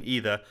you wouldn't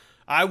either.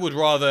 I would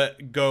rather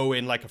go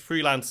in like a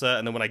freelancer,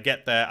 and then when I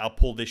get there, I'll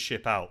pull this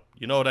ship out.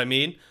 You know what I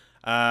mean?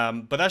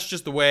 But that's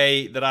just the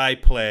way that I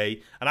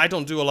play, and I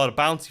don't do a lot of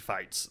bounty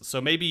fights, so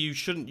maybe you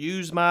shouldn't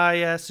use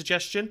my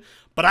suggestion.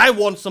 But I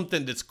want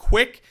something that's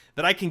quick,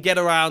 that I can get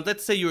around.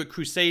 Let's say you're a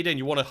Crusader and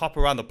you want to hop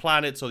around the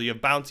planets, or you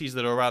have bounties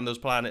that are around those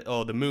planets,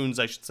 or the moons,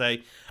 I should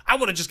say. I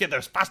want to just get there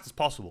as fast as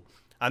possible.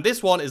 And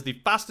this one is the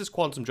fastest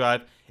quantum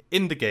drive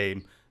in the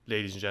game,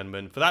 ladies and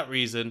gentlemen. For that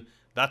reason,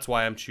 that's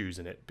why I'm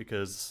choosing it,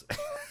 because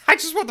I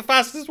just want the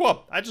fastest one.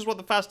 I just want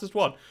the fastest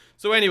one.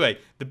 So anyway,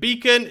 the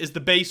beacon is the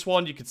base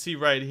one. You can see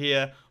right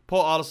here.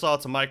 Port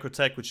Olisar to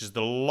Microtech, which is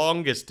the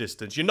longest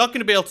distance. You're not going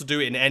to be able to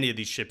do it in any of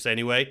these ships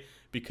anyway,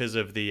 because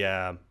of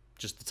the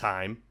just the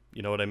time.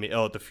 You know what I mean?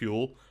 Oh, the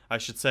fuel, I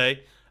should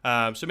say.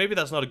 So maybe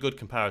that's not a good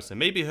comparison.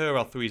 Maybe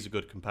REFERRAL 3 is a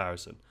good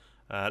comparison.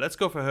 Let's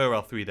go for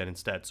REFERRAL 3 then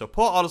instead. So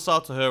Port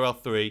Olisar to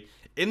REFERRAL 3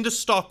 in the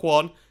stock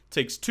one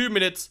takes 2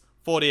 minutes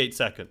 48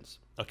 seconds.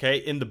 Okay,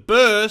 in the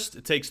burst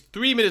it takes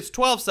 3 minutes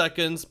 12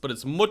 seconds, but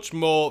it's much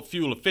more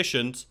fuel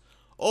efficient.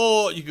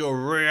 Or you go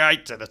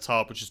right to the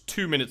top, which is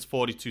 2 minutes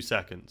 42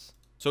 seconds.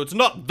 So it's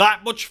not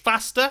that much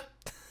faster.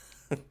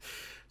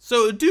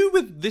 So do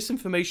with this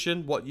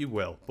information what you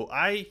will. But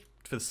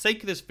for the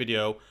sake of this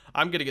video,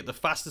 I'm going to get the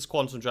fastest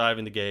quantum drive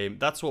in the game.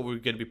 That's what we're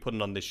going to be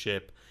putting on this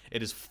ship.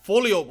 It is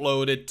fully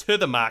uploaded to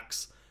the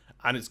max,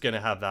 and it's going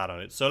to have that on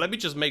it. So let me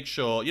just make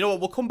sure. You know what?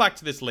 We'll come back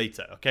to this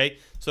later, okay?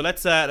 So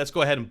let's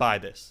go ahead and buy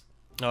this.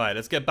 All right,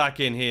 let's get back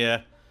in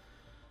here.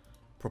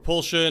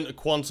 Propulsion,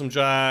 quantum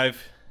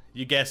drive.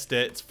 You guessed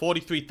it. It's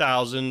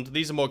 43,000.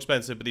 These are more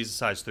expensive, but these are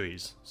size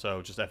 3s.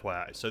 So just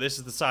FYI. So this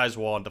is the size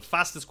 1, the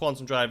fastest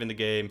quantum drive in the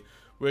game.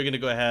 We're going to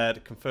go ahead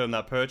and confirm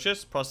that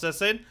purchase.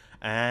 Processing.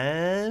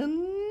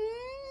 And yeah,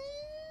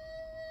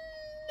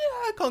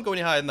 I can't go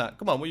any higher than that.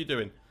 Come on, what are you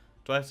doing?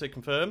 Do I have to say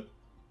confirm?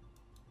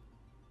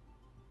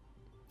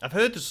 I've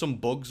heard there's some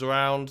bugs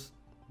around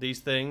these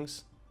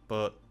things,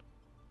 but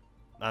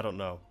I don't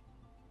know.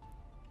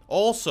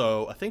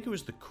 Also, I think it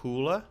was the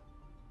cooler.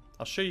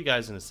 I'll show you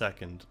guys in a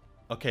second.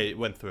 Okay, it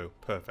went through.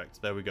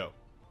 Perfect. There we go.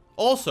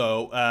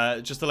 Also,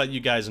 just to let you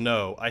guys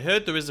know, I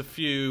heard there is a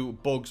few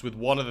bugs with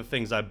one of the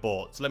things I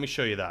bought. So let me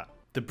show you that.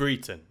 The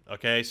Breton.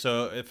 Okay,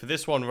 so for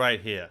this one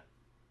right here.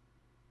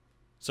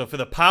 So for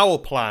the power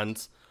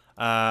plant,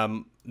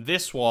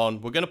 this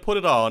one, we're going to put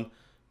it on.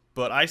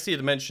 But Icy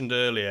had mentioned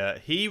earlier,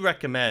 he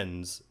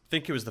recommends, I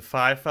think it was the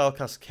Firefell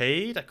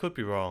Cascade? I could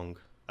be wrong.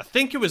 I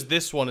think it was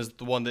this one is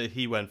the one that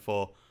he went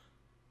for.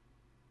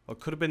 Or it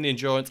could have been the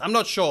endurance. I'm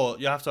not sure.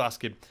 You have to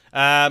ask him.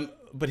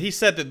 But he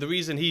said that the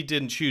reason he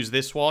didn't choose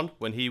this one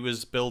when he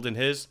was building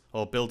his,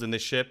 or building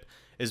this ship,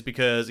 is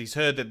because he's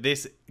heard that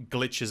this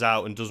glitches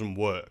out and doesn't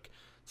work.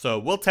 So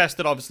we'll test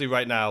it obviously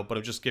right now, but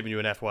I'm just giving you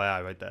an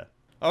FYI right there.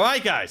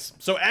 Alright guys,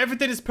 so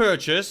everything is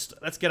purchased.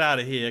 Let's get out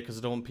of here because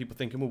I don't want people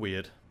thinking we're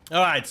weird.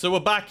 Alright, so we're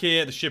back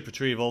here at the ship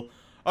retrieval.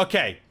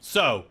 Okay,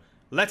 so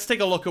let's take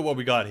a look at what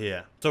we got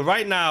here. So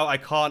right now I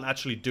can't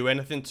actually do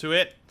anything to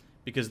it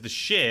because the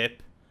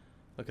ship...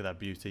 Look at that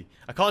beauty.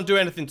 I can't do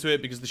anything to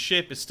it because the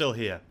ship is still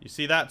here. You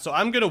see that? So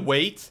I'm going to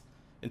wait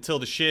until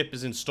the ship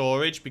is in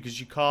storage because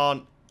you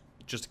can't,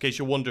 just in case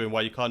you're wondering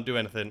why you can't do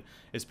anything,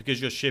 it's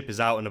because your ship is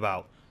out and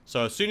about.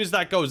 So as soon as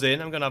that goes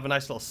in, I'm going to have a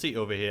nice little seat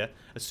over here.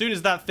 As soon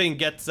as that thing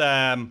gets,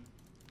 can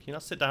you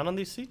not sit down on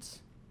these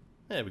seats?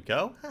 There we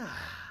go.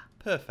 Ah,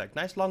 perfect.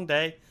 Nice long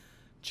day.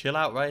 Chill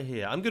out right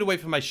here. I'm going to wait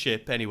for my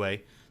ship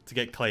anyway to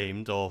get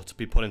claimed or to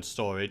be put into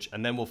storage.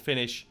 And then we'll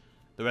finish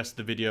the rest of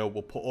the video.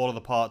 We'll put all of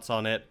the parts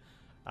on it.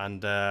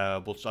 And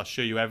I'll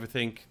show you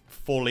everything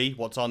fully,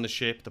 what's on the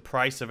ship, the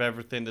price of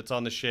everything that's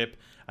on the ship,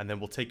 and then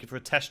we'll take it for a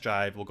test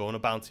drive. We'll go on a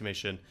bounty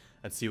mission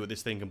and see what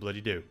this thing can bloody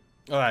do.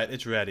 Alright,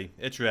 it's ready.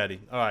 It's ready.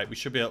 Alright, we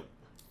should be able...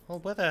 Oh,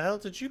 where the hell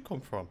did you come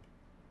from?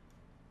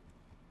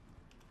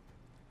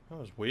 That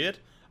was weird.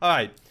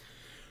 Alright.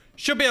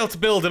 Should be able to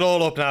build it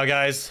all up now,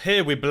 guys.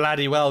 Here we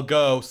bloody well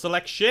go.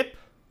 Select ship.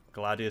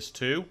 Gladius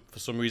 2. For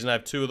some reason I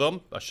have 2 of them.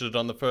 I should have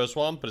done the first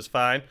one, but it's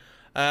fine.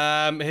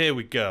 Here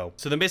we go.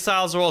 So the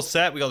missiles are all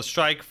set. We got the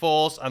Strike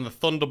Force and the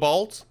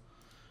Thunderbolt.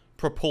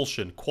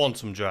 Propulsion,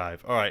 Quantum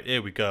Drive. Alright,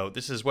 here we go.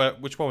 This is where...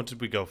 Which one did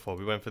we go for?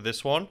 We went for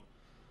this one.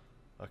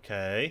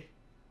 Okay.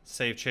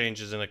 Save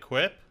changes and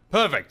equip.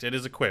 Perfect, it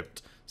is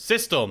equipped.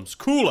 Systems,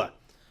 cooler.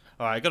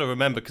 Alright, I gotta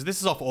remember, because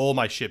this is off all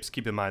my ships,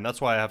 keep in mind. That's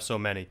why I have so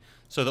many.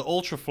 So the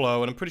Ultra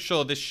Flow, and I'm pretty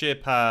sure this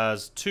ship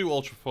has 2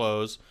 Ultra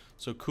Flows.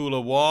 So Cooler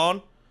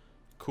 1,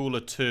 Cooler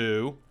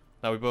 2.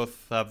 Now we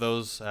both have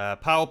those.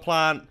 Power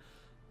Plant.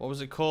 What was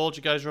it called?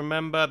 You guys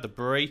remember? The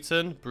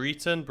Brayton.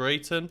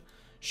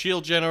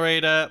 Shield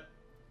generator.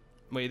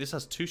 Wait, this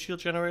has 2 shield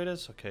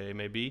generators? Okay,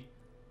 maybe.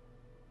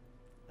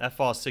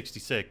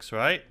 FR66,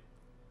 right?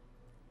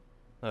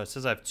 No, it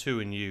says I have 2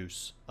 in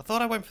use. I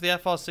thought I went for the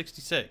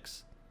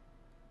FR66.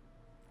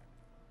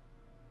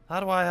 How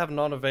do I have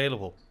none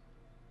available?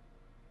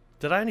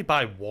 Did I only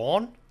buy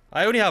 1?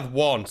 I only have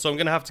 1, so I'm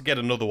going to have to get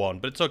another one.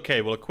 But it's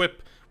okay, we'll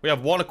equip... We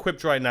have 1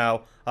 equipped right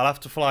now. I'll have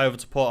to fly over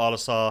to Port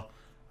Olisar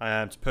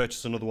to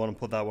purchase another one and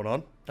put that one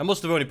on. I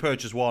must have only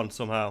purchased 1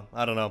 somehow.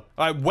 I don't know.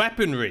 Alright,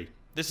 weaponry.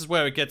 This is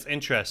where it gets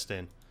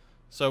interesting.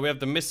 So we have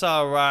the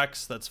missile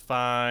racks. That's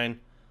fine.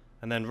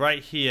 And then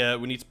right here,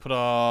 we need to put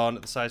on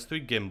the size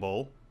 3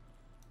 gimbal.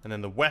 And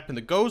then the weapon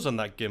that goes on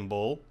that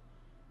gimbal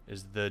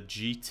is the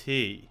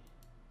GT.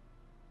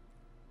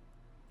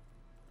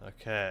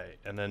 Okay.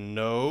 And then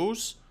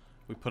nose,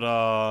 we put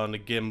on the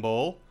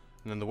gimbal.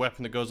 And then the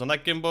weapon that goes on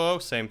that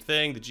gimbal, same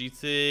thing, the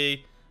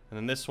GT. And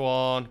then this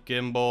one,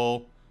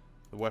 gimbal.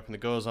 The weapon that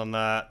goes on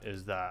that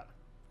is that.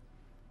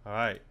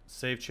 Alright,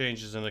 save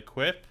changes and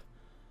equip.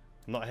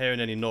 I'm not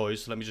hearing any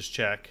noise, so let me just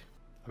check.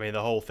 I mean,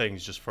 the whole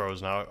thing's just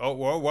froze now. Oh,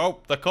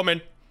 whoa, they're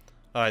coming.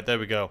 Alright, there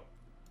we go.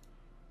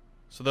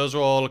 So those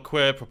are all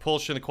equipped.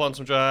 Propulsion, the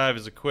Quantum Drive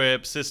is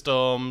equipped.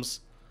 Systems,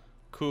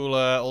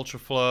 Cooler, Ultra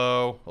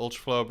Flow,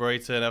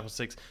 Brayton,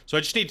 FL6. So I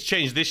just need to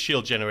change this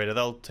shield generator.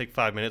 That'll take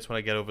 5 minutes when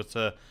I get over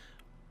to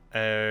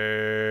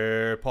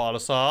Port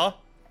Olisar.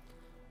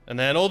 And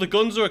then all the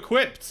guns are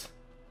equipped.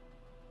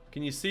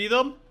 Can you see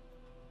them?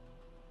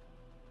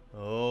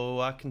 Oh,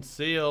 I can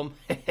see them.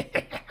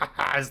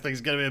 This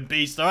thing's gonna be a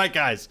beast. Alright,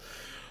 guys.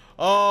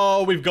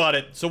 Oh, we've got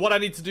it. So what I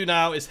need to do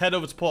now is head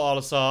over to Port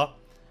Olisar.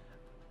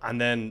 And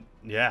then,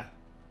 yeah.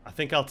 I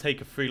think I'll take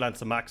a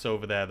Freelancer Max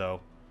over there,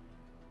 though.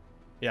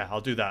 Yeah,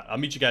 I'll do that. I'll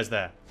meet you guys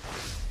there.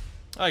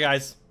 Alright,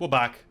 guys. We're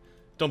back.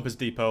 Dumpers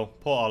Depot,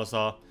 Port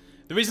Olisar.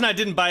 The reason I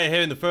didn't buy it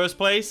here in the first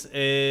place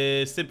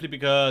is simply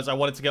because I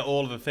wanted to get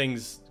all of the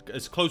things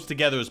as close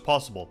together as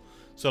possible.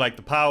 So, like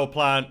the power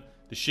plant,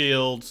 the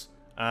shields,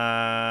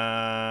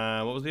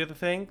 what was the other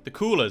thing? The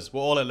coolers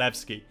were all at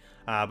Levski.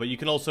 But you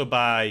can also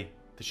buy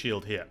the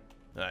shield here.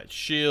 Alright,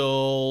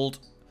 shield.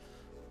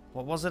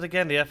 What was it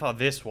again? The FR,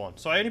 this one.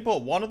 So I only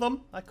bought 1 of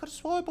them. I could have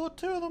swore I bought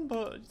 2 of them,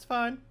 but it's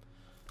fine.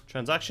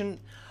 Transaction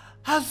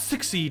has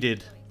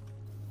succeeded.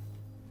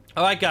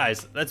 Alright,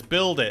 guys. Let's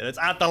build it. Let's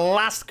add the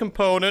last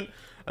component.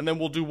 And then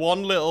we'll do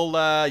one little...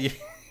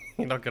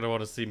 You're not going to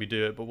want to see me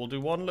do it, but we'll do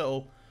one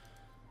little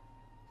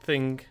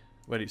thing.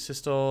 Wait,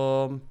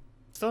 system...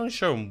 It's only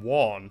showing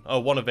 1. Oh,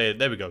 1 available.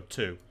 There we go.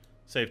 2.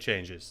 Save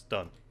changes.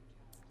 Done.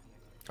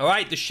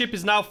 Alright, the ship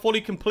is now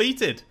fully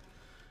completed.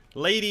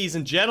 Ladies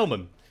and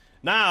gentlemen.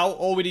 Now,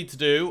 all we need to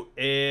do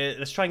is...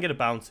 Let's try and get a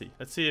bounty.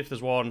 Let's see if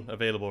there's one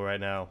available right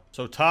now.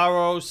 So,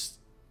 Taro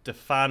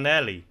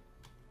Stefanelli.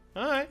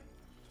 Alright.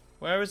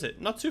 Where is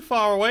it? Not too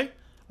far away.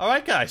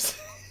 Alright, guys.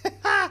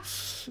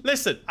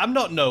 Listen, I'm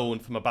not known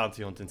for my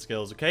bounty hunting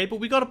skills, okay? But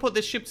we got to put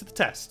this ship to the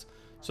test.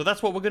 So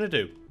that's what we're going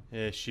to do.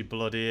 Here she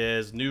bloody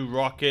is. New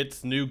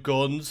rockets, new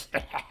guns.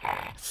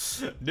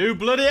 New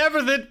bloody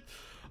everything.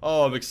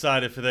 Oh, I'm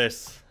excited for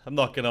this. I'm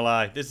not gonna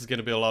lie. This is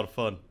gonna be a lot of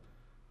fun.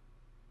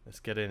 Let's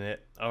get in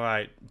it.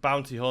 Alright,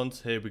 bounty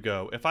hunt. Here we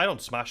go. If I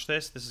don't smash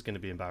this, this is gonna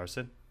be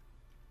embarrassing.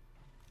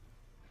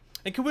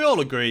 And can we all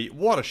agree,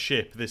 what a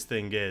ship this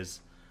thing is?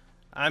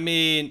 I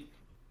mean,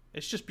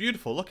 it's just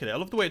beautiful. Look at it. I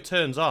love the way it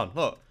turns on.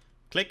 Look.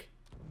 Click.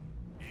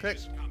 Click.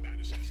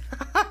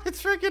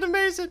 It's freaking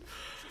amazing.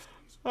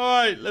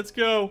 Alright, let's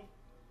go.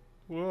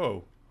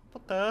 Whoa.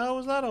 What the hell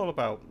was that all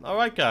about?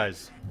 Alright,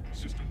 guys.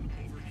 System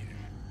overheating.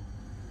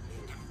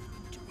 Low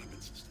power to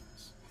weapon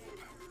systems. Low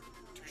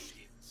power to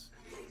shields.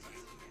 Low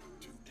power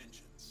to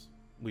engines.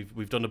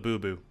 We've done a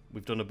boo-boo.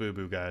 We've done a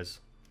boo-boo, guys.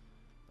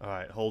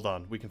 Alright, hold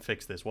on. We can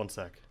fix this. One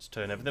sec. Let's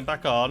turn everything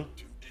back on.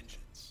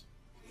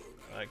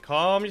 Alright,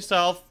 calm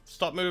yourself.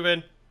 Stop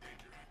moving.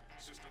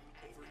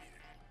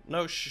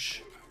 No,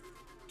 shh.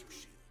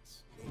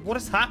 What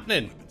is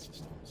happening?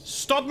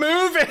 Stop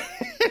moving!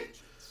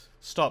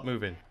 Stop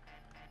moving.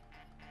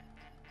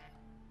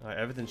 Alright,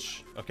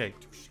 everything's... Okay.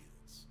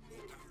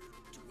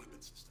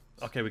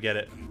 Okay, we get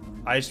it.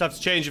 I just have to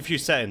change a few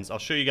settings. I'll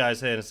show you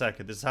guys here in a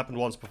second. This has happened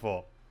once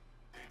before.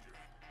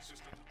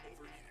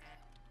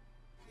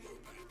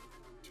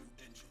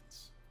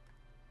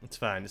 It's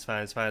fine, it's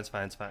fine, it's fine, it's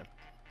fine, it's fine.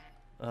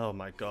 Oh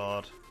my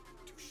god.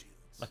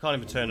 I can't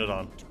even turn it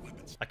on.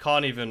 I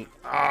can't even...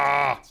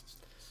 Ah!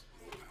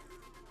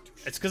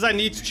 It's because I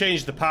need to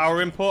change the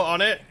power input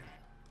on it.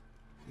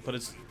 But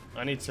it's...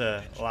 I need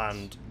to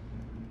land.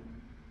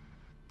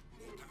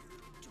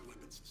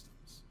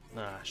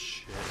 Ah,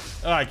 shit.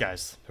 Alright,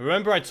 guys.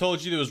 Remember I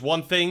told you there was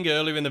one thing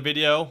earlier in the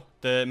video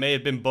that may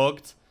have been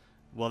bugged?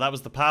 Well, that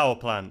was the power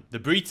plant. The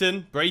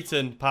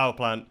Brayton power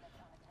plant,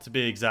 to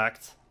be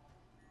exact.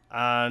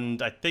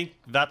 And I think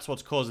that's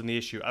what's causing the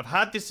issue. I've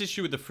had this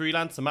issue with the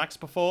Freelancer Max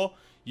before.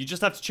 You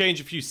just have to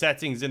change a few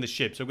settings in the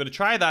ship. So I'm going to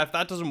try that. If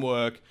that doesn't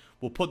work,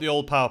 we'll put the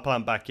old power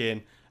plant back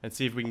in and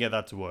see if we can get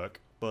that to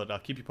work. But I'll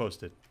keep you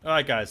posted.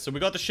 Alright, guys. So we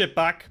got the ship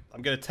back.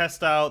 I'm going to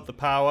test out the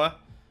power.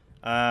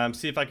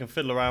 See if I can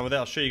fiddle around with it.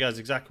 I'll show you guys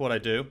exactly what I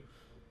do.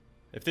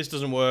 If this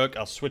doesn't work,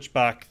 I'll switch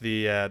back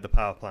the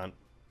power plant.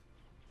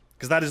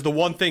 Because that is the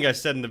one thing I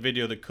said in the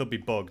video that could be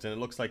bugged. And it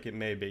looks like it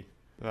may be.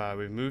 Alright,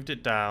 we've moved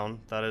it down.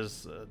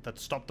 That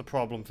stopped the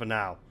problem for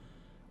now.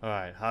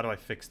 Alright, how do I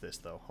fix this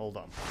though? Hold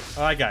on.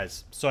 Alright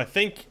guys, so I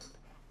think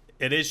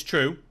it is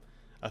true.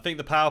 I think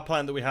the power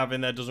plant that we have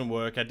in there doesn't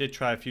work. I did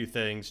try a few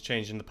things,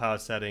 changing the power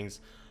settings.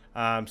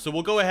 So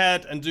we'll go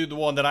ahead and do the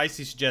one that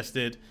Icy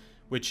suggested,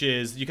 which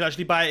is, you can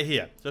actually buy it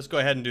here. So let's go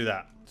ahead and do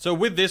that. So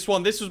with this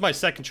one, this was my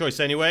second choice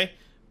anyway.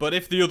 But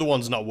if the other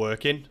one's not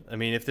working, I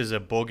mean, if there's a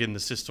bug in the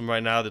system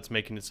right now that's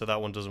making it so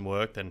that one doesn't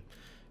work, then,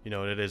 you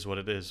know, it is what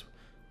it is.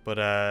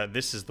 But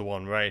this is the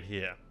one right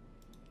here.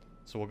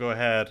 So we'll go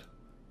ahead,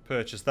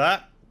 purchase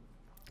that.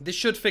 This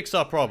should fix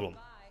our problem.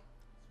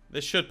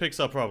 This should fix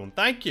our problem.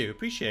 Thank you,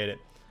 appreciate it.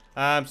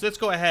 So let's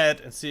go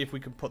ahead and see if we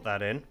can put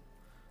that in.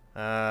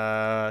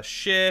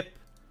 Ship.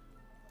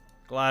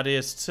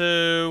 Gladius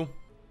 2.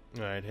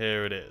 Alright,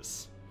 here it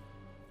is.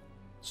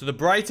 So the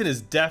Brighton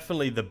is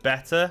definitely the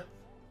better.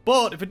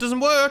 But if it doesn't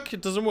work,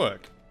 it doesn't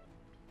work.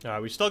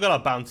 Alright, we've still got our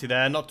bounty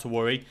there, not to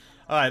worry.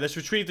 Alright, let's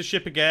retrieve the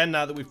ship again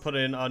now that we've put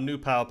in our new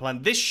power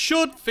plant. This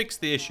should fix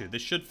the issue.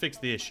 This should fix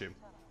the issue.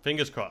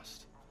 Fingers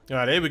crossed.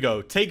 Alright, here we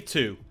go. Take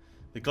 2.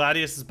 The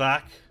Gladius is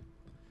back.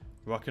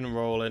 Rocking and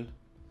rolling.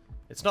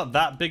 It's not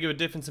that big of a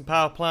difference in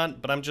power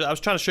plant, but I was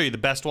trying to show you the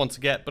best one to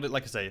get. But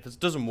like I say, if it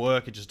doesn't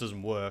work, it just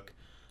doesn't work.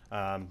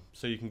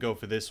 So you can go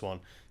for this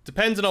one.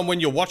 Depending on when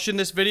you're watching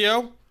this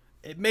video,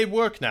 it may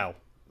work now.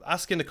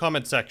 Ask in the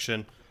comment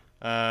section.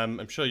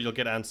 I'm sure you'll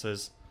get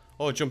answers.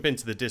 Or jump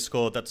into the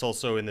Discord, that's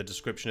also in the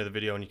description of the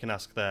video and you can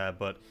ask there.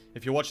 But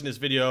if you're watching this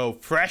video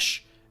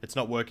fresh, it's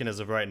not working as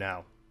of right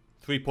now.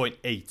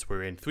 3.8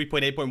 we're in.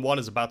 3.8.1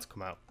 is about to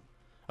come out.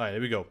 Alright,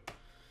 here we go.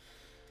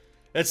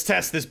 Let's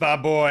test this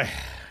bad boy.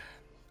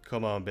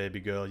 Come on,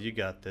 baby girl, you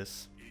got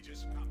this.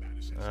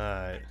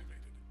 Alright.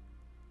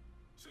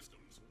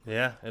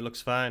 Yeah, it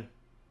looks fine.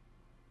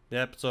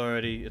 Yep,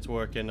 it's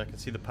working. I can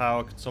see the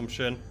power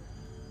consumption.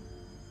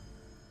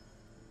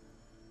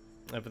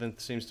 Everything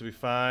seems to be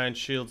fine.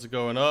 Shields are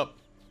going up.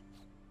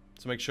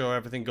 To make sure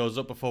everything goes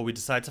up before we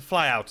decide to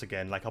fly out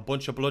again. Like a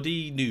bunch of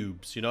bloody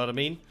noobs, you know what I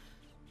mean?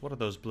 What are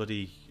those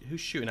bloody...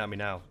 Who's shooting at me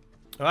now?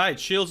 Alright,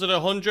 shields at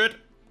 100.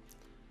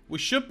 We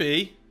should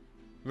be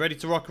ready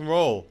to rock and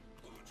roll.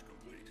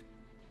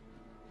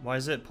 Why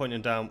is it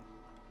pointing down?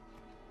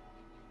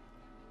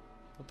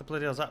 What the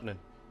bloody hell's happening?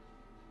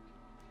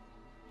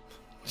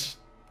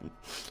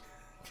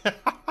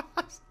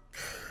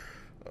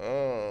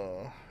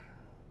 Oh...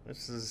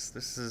 This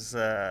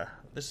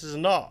is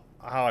not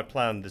how I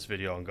planned this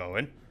video on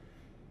going.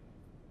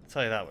 I'll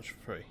tell you that much for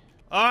free.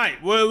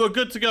 Alright, we're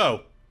good to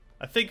go.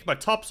 I think my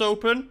top's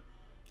open.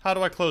 How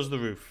do I close the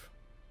roof?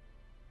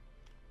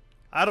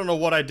 I don't know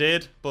what I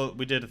did, but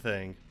we did a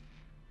thing.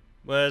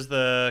 Where's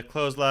the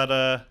close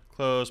ladder,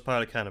 close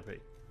pilot canopy?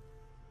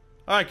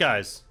 Alright,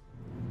 guys.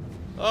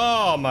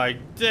 Oh my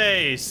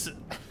days.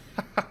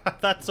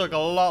 That took a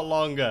lot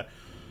longer.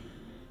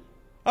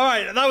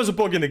 Alright, that was a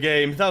bug in the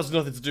game. That was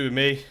nothing to do with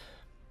me.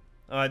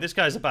 Alright, this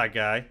guy's a bad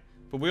guy.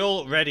 But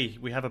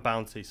we have a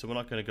bounty, so we're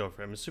not going to go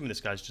for him. I'm assuming this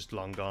guy's just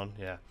long gone.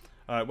 Yeah.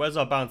 Alright, where's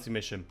our bounty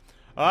mission?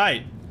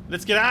 Alright,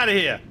 let's get out of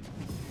here.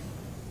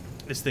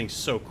 This thing's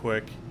so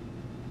quick.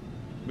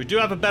 We do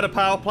have a better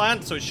power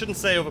plant, so it shouldn't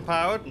say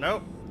overpowered.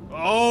 Nope.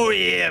 Oh,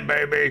 yeah,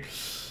 baby.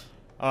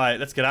 Alright,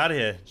 let's get out of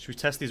here. Should we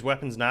test these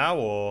weapons now,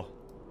 or...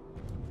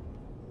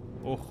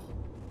 Oh.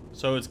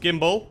 So it's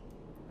gimbal.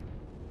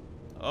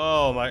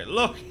 Oh, my...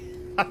 Look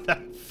at the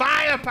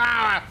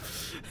firepower!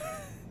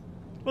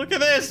 Look at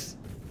this!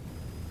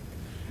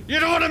 You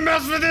don't want to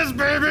mess with this,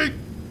 baby!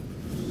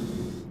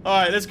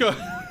 Alright, let's go.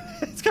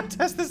 Let's go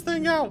test this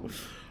thing out.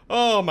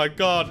 Oh my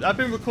god. I've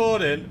been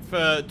recording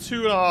for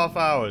 2.5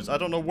 hours. I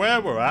don't know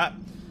where we're at,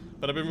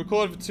 but I've been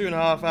recording for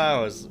 2.5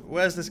 hours.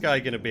 Where's this guy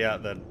going to be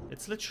at then?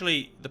 It's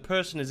literally, the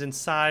person is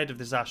inside of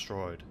this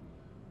asteroid.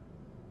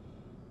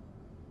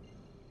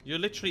 You're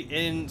literally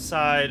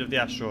inside of the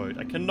asteroid.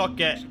 I cannot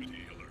get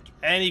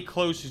any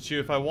closer to you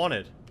if I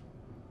wanted.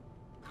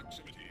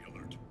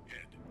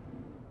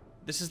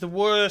 This is the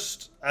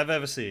worst I've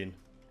ever seen.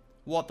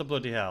 What the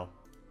bloody hell?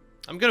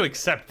 I'm going to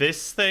accept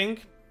this thing.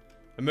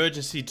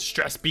 Emergency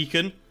distress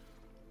beacon.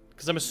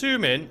 Because I'm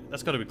assuming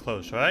that's got to be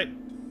close, right?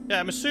 Yeah,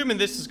 I'm assuming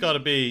this has got to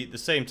be the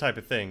same type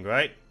of thing,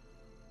 right?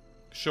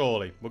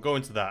 Surely. We're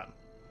going to that.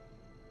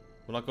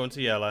 We're not going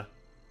to yellow.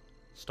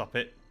 Stop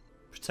it.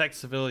 Protect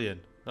civilian.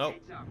 Oh.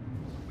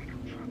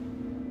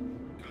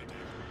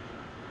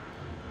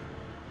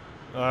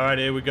 Alright,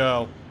 here we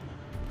go.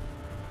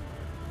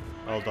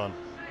 Hold on.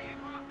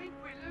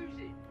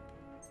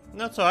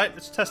 That's alright.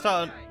 Let's test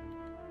out.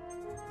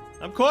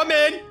 I'm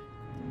coming!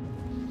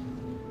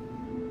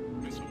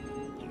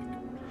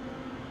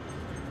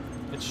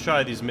 Let's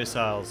try these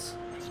missiles.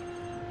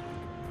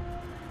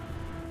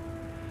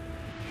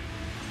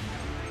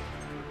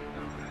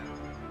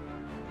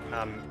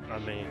 I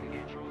mean...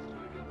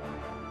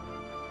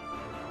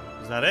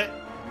 Is that it?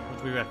 What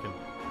do we reckon?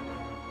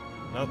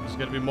 Nope, there's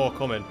gonna be more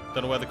coming.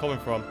 Don't know where they're coming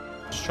from.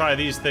 Let's try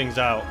these things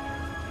out.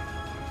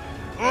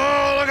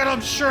 Oh, look at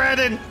them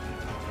shredding!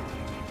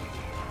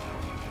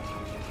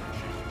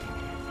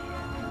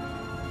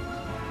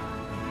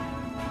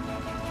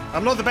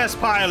 I'm not the best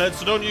pilot,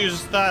 so don't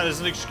use that as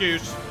an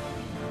excuse.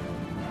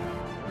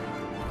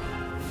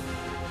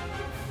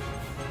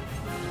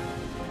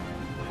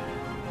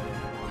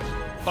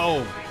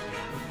 Boom.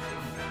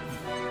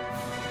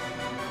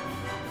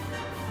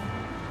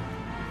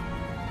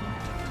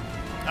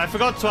 I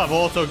forgot to have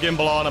auto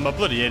gimbal on. I'm a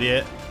bloody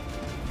idiot.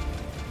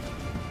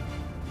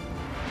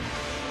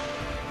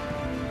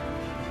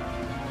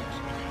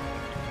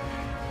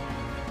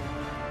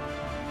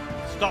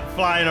 Stop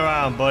flying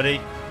around, buddy.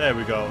 There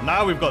we go.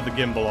 Now we've got the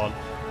gimbal on.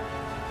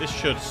 This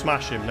should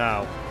smash him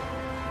now.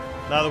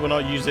 Now that we're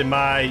not using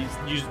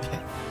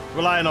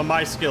relying on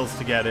my skills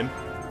to get him.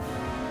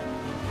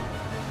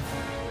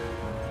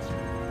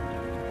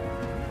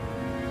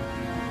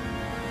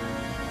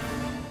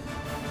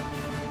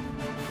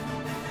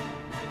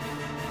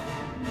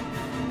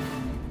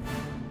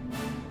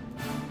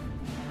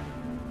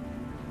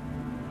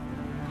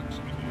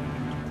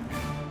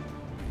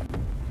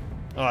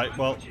 Alright,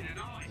 well,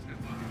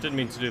 didn't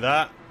mean to do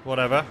that.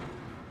 Whatever.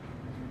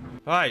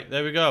 Alright,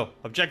 there we go.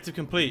 Objective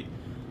complete.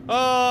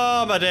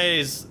 Oh, my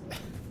days.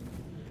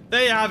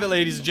 There you have it,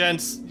 ladies and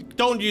gents.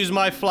 Don't use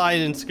my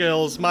flying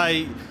skills,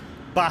 my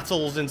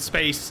battles in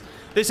space.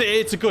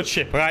 It's a good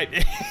ship, right?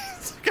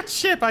 It's a good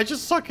ship. I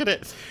just suck at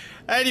it.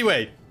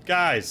 Anyway,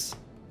 guys,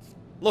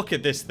 look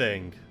at this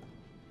thing.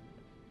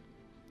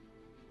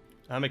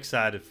 I'm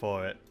excited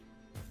for it.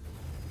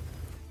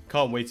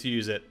 Can't wait to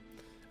use it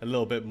a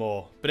little bit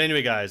more. But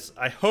anyway, guys,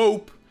 I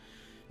hope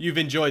you've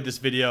enjoyed this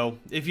video.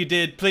 If you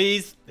did,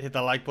 please hit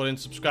that like button,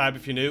 subscribe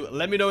if you're new.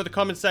 Let me know in the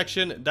comment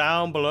section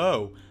down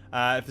below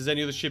if there's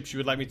any other ships you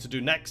would like me to do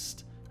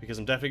next, because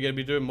I'm definitely going to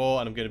be doing more,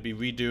 and I'm going to be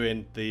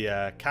redoing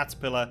the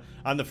Caterpillar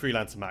and the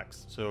Freelancer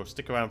Max, so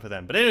stick around for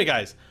them. But anyway,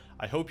 guys,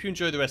 I hope you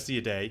enjoy the rest of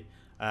your day.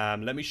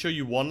 Let me show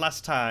you one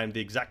last time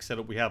the exact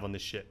setup we have on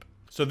this ship.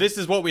 So this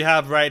is what we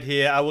have right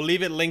here. I will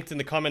leave it linked in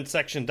the comment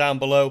section down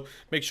below.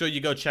 Make sure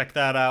you go check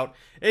that out.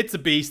 It's a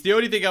beast. The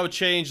only thing I would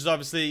change is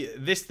obviously,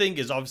 this thing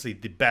is obviously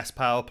the best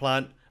power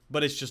plant,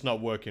 but it's just not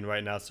working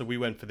right now. So we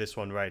went for this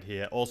one right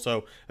here.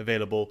 Also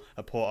available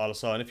at Port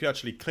Olisar. And if you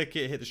actually click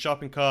it, hit the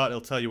shopping cart, it'll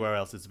tell you where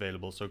else it's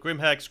available. So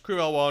Grimhex, Crew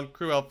L1,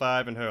 Crew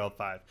L5, and Her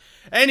L5.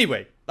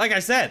 Anyway, like I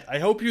said, I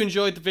hope you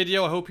enjoyed the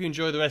video. I hope you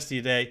enjoy the rest of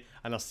your day.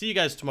 And I'll see you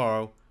guys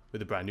tomorrow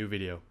with a brand new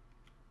video.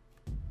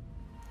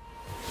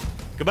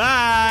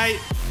 Goodbye!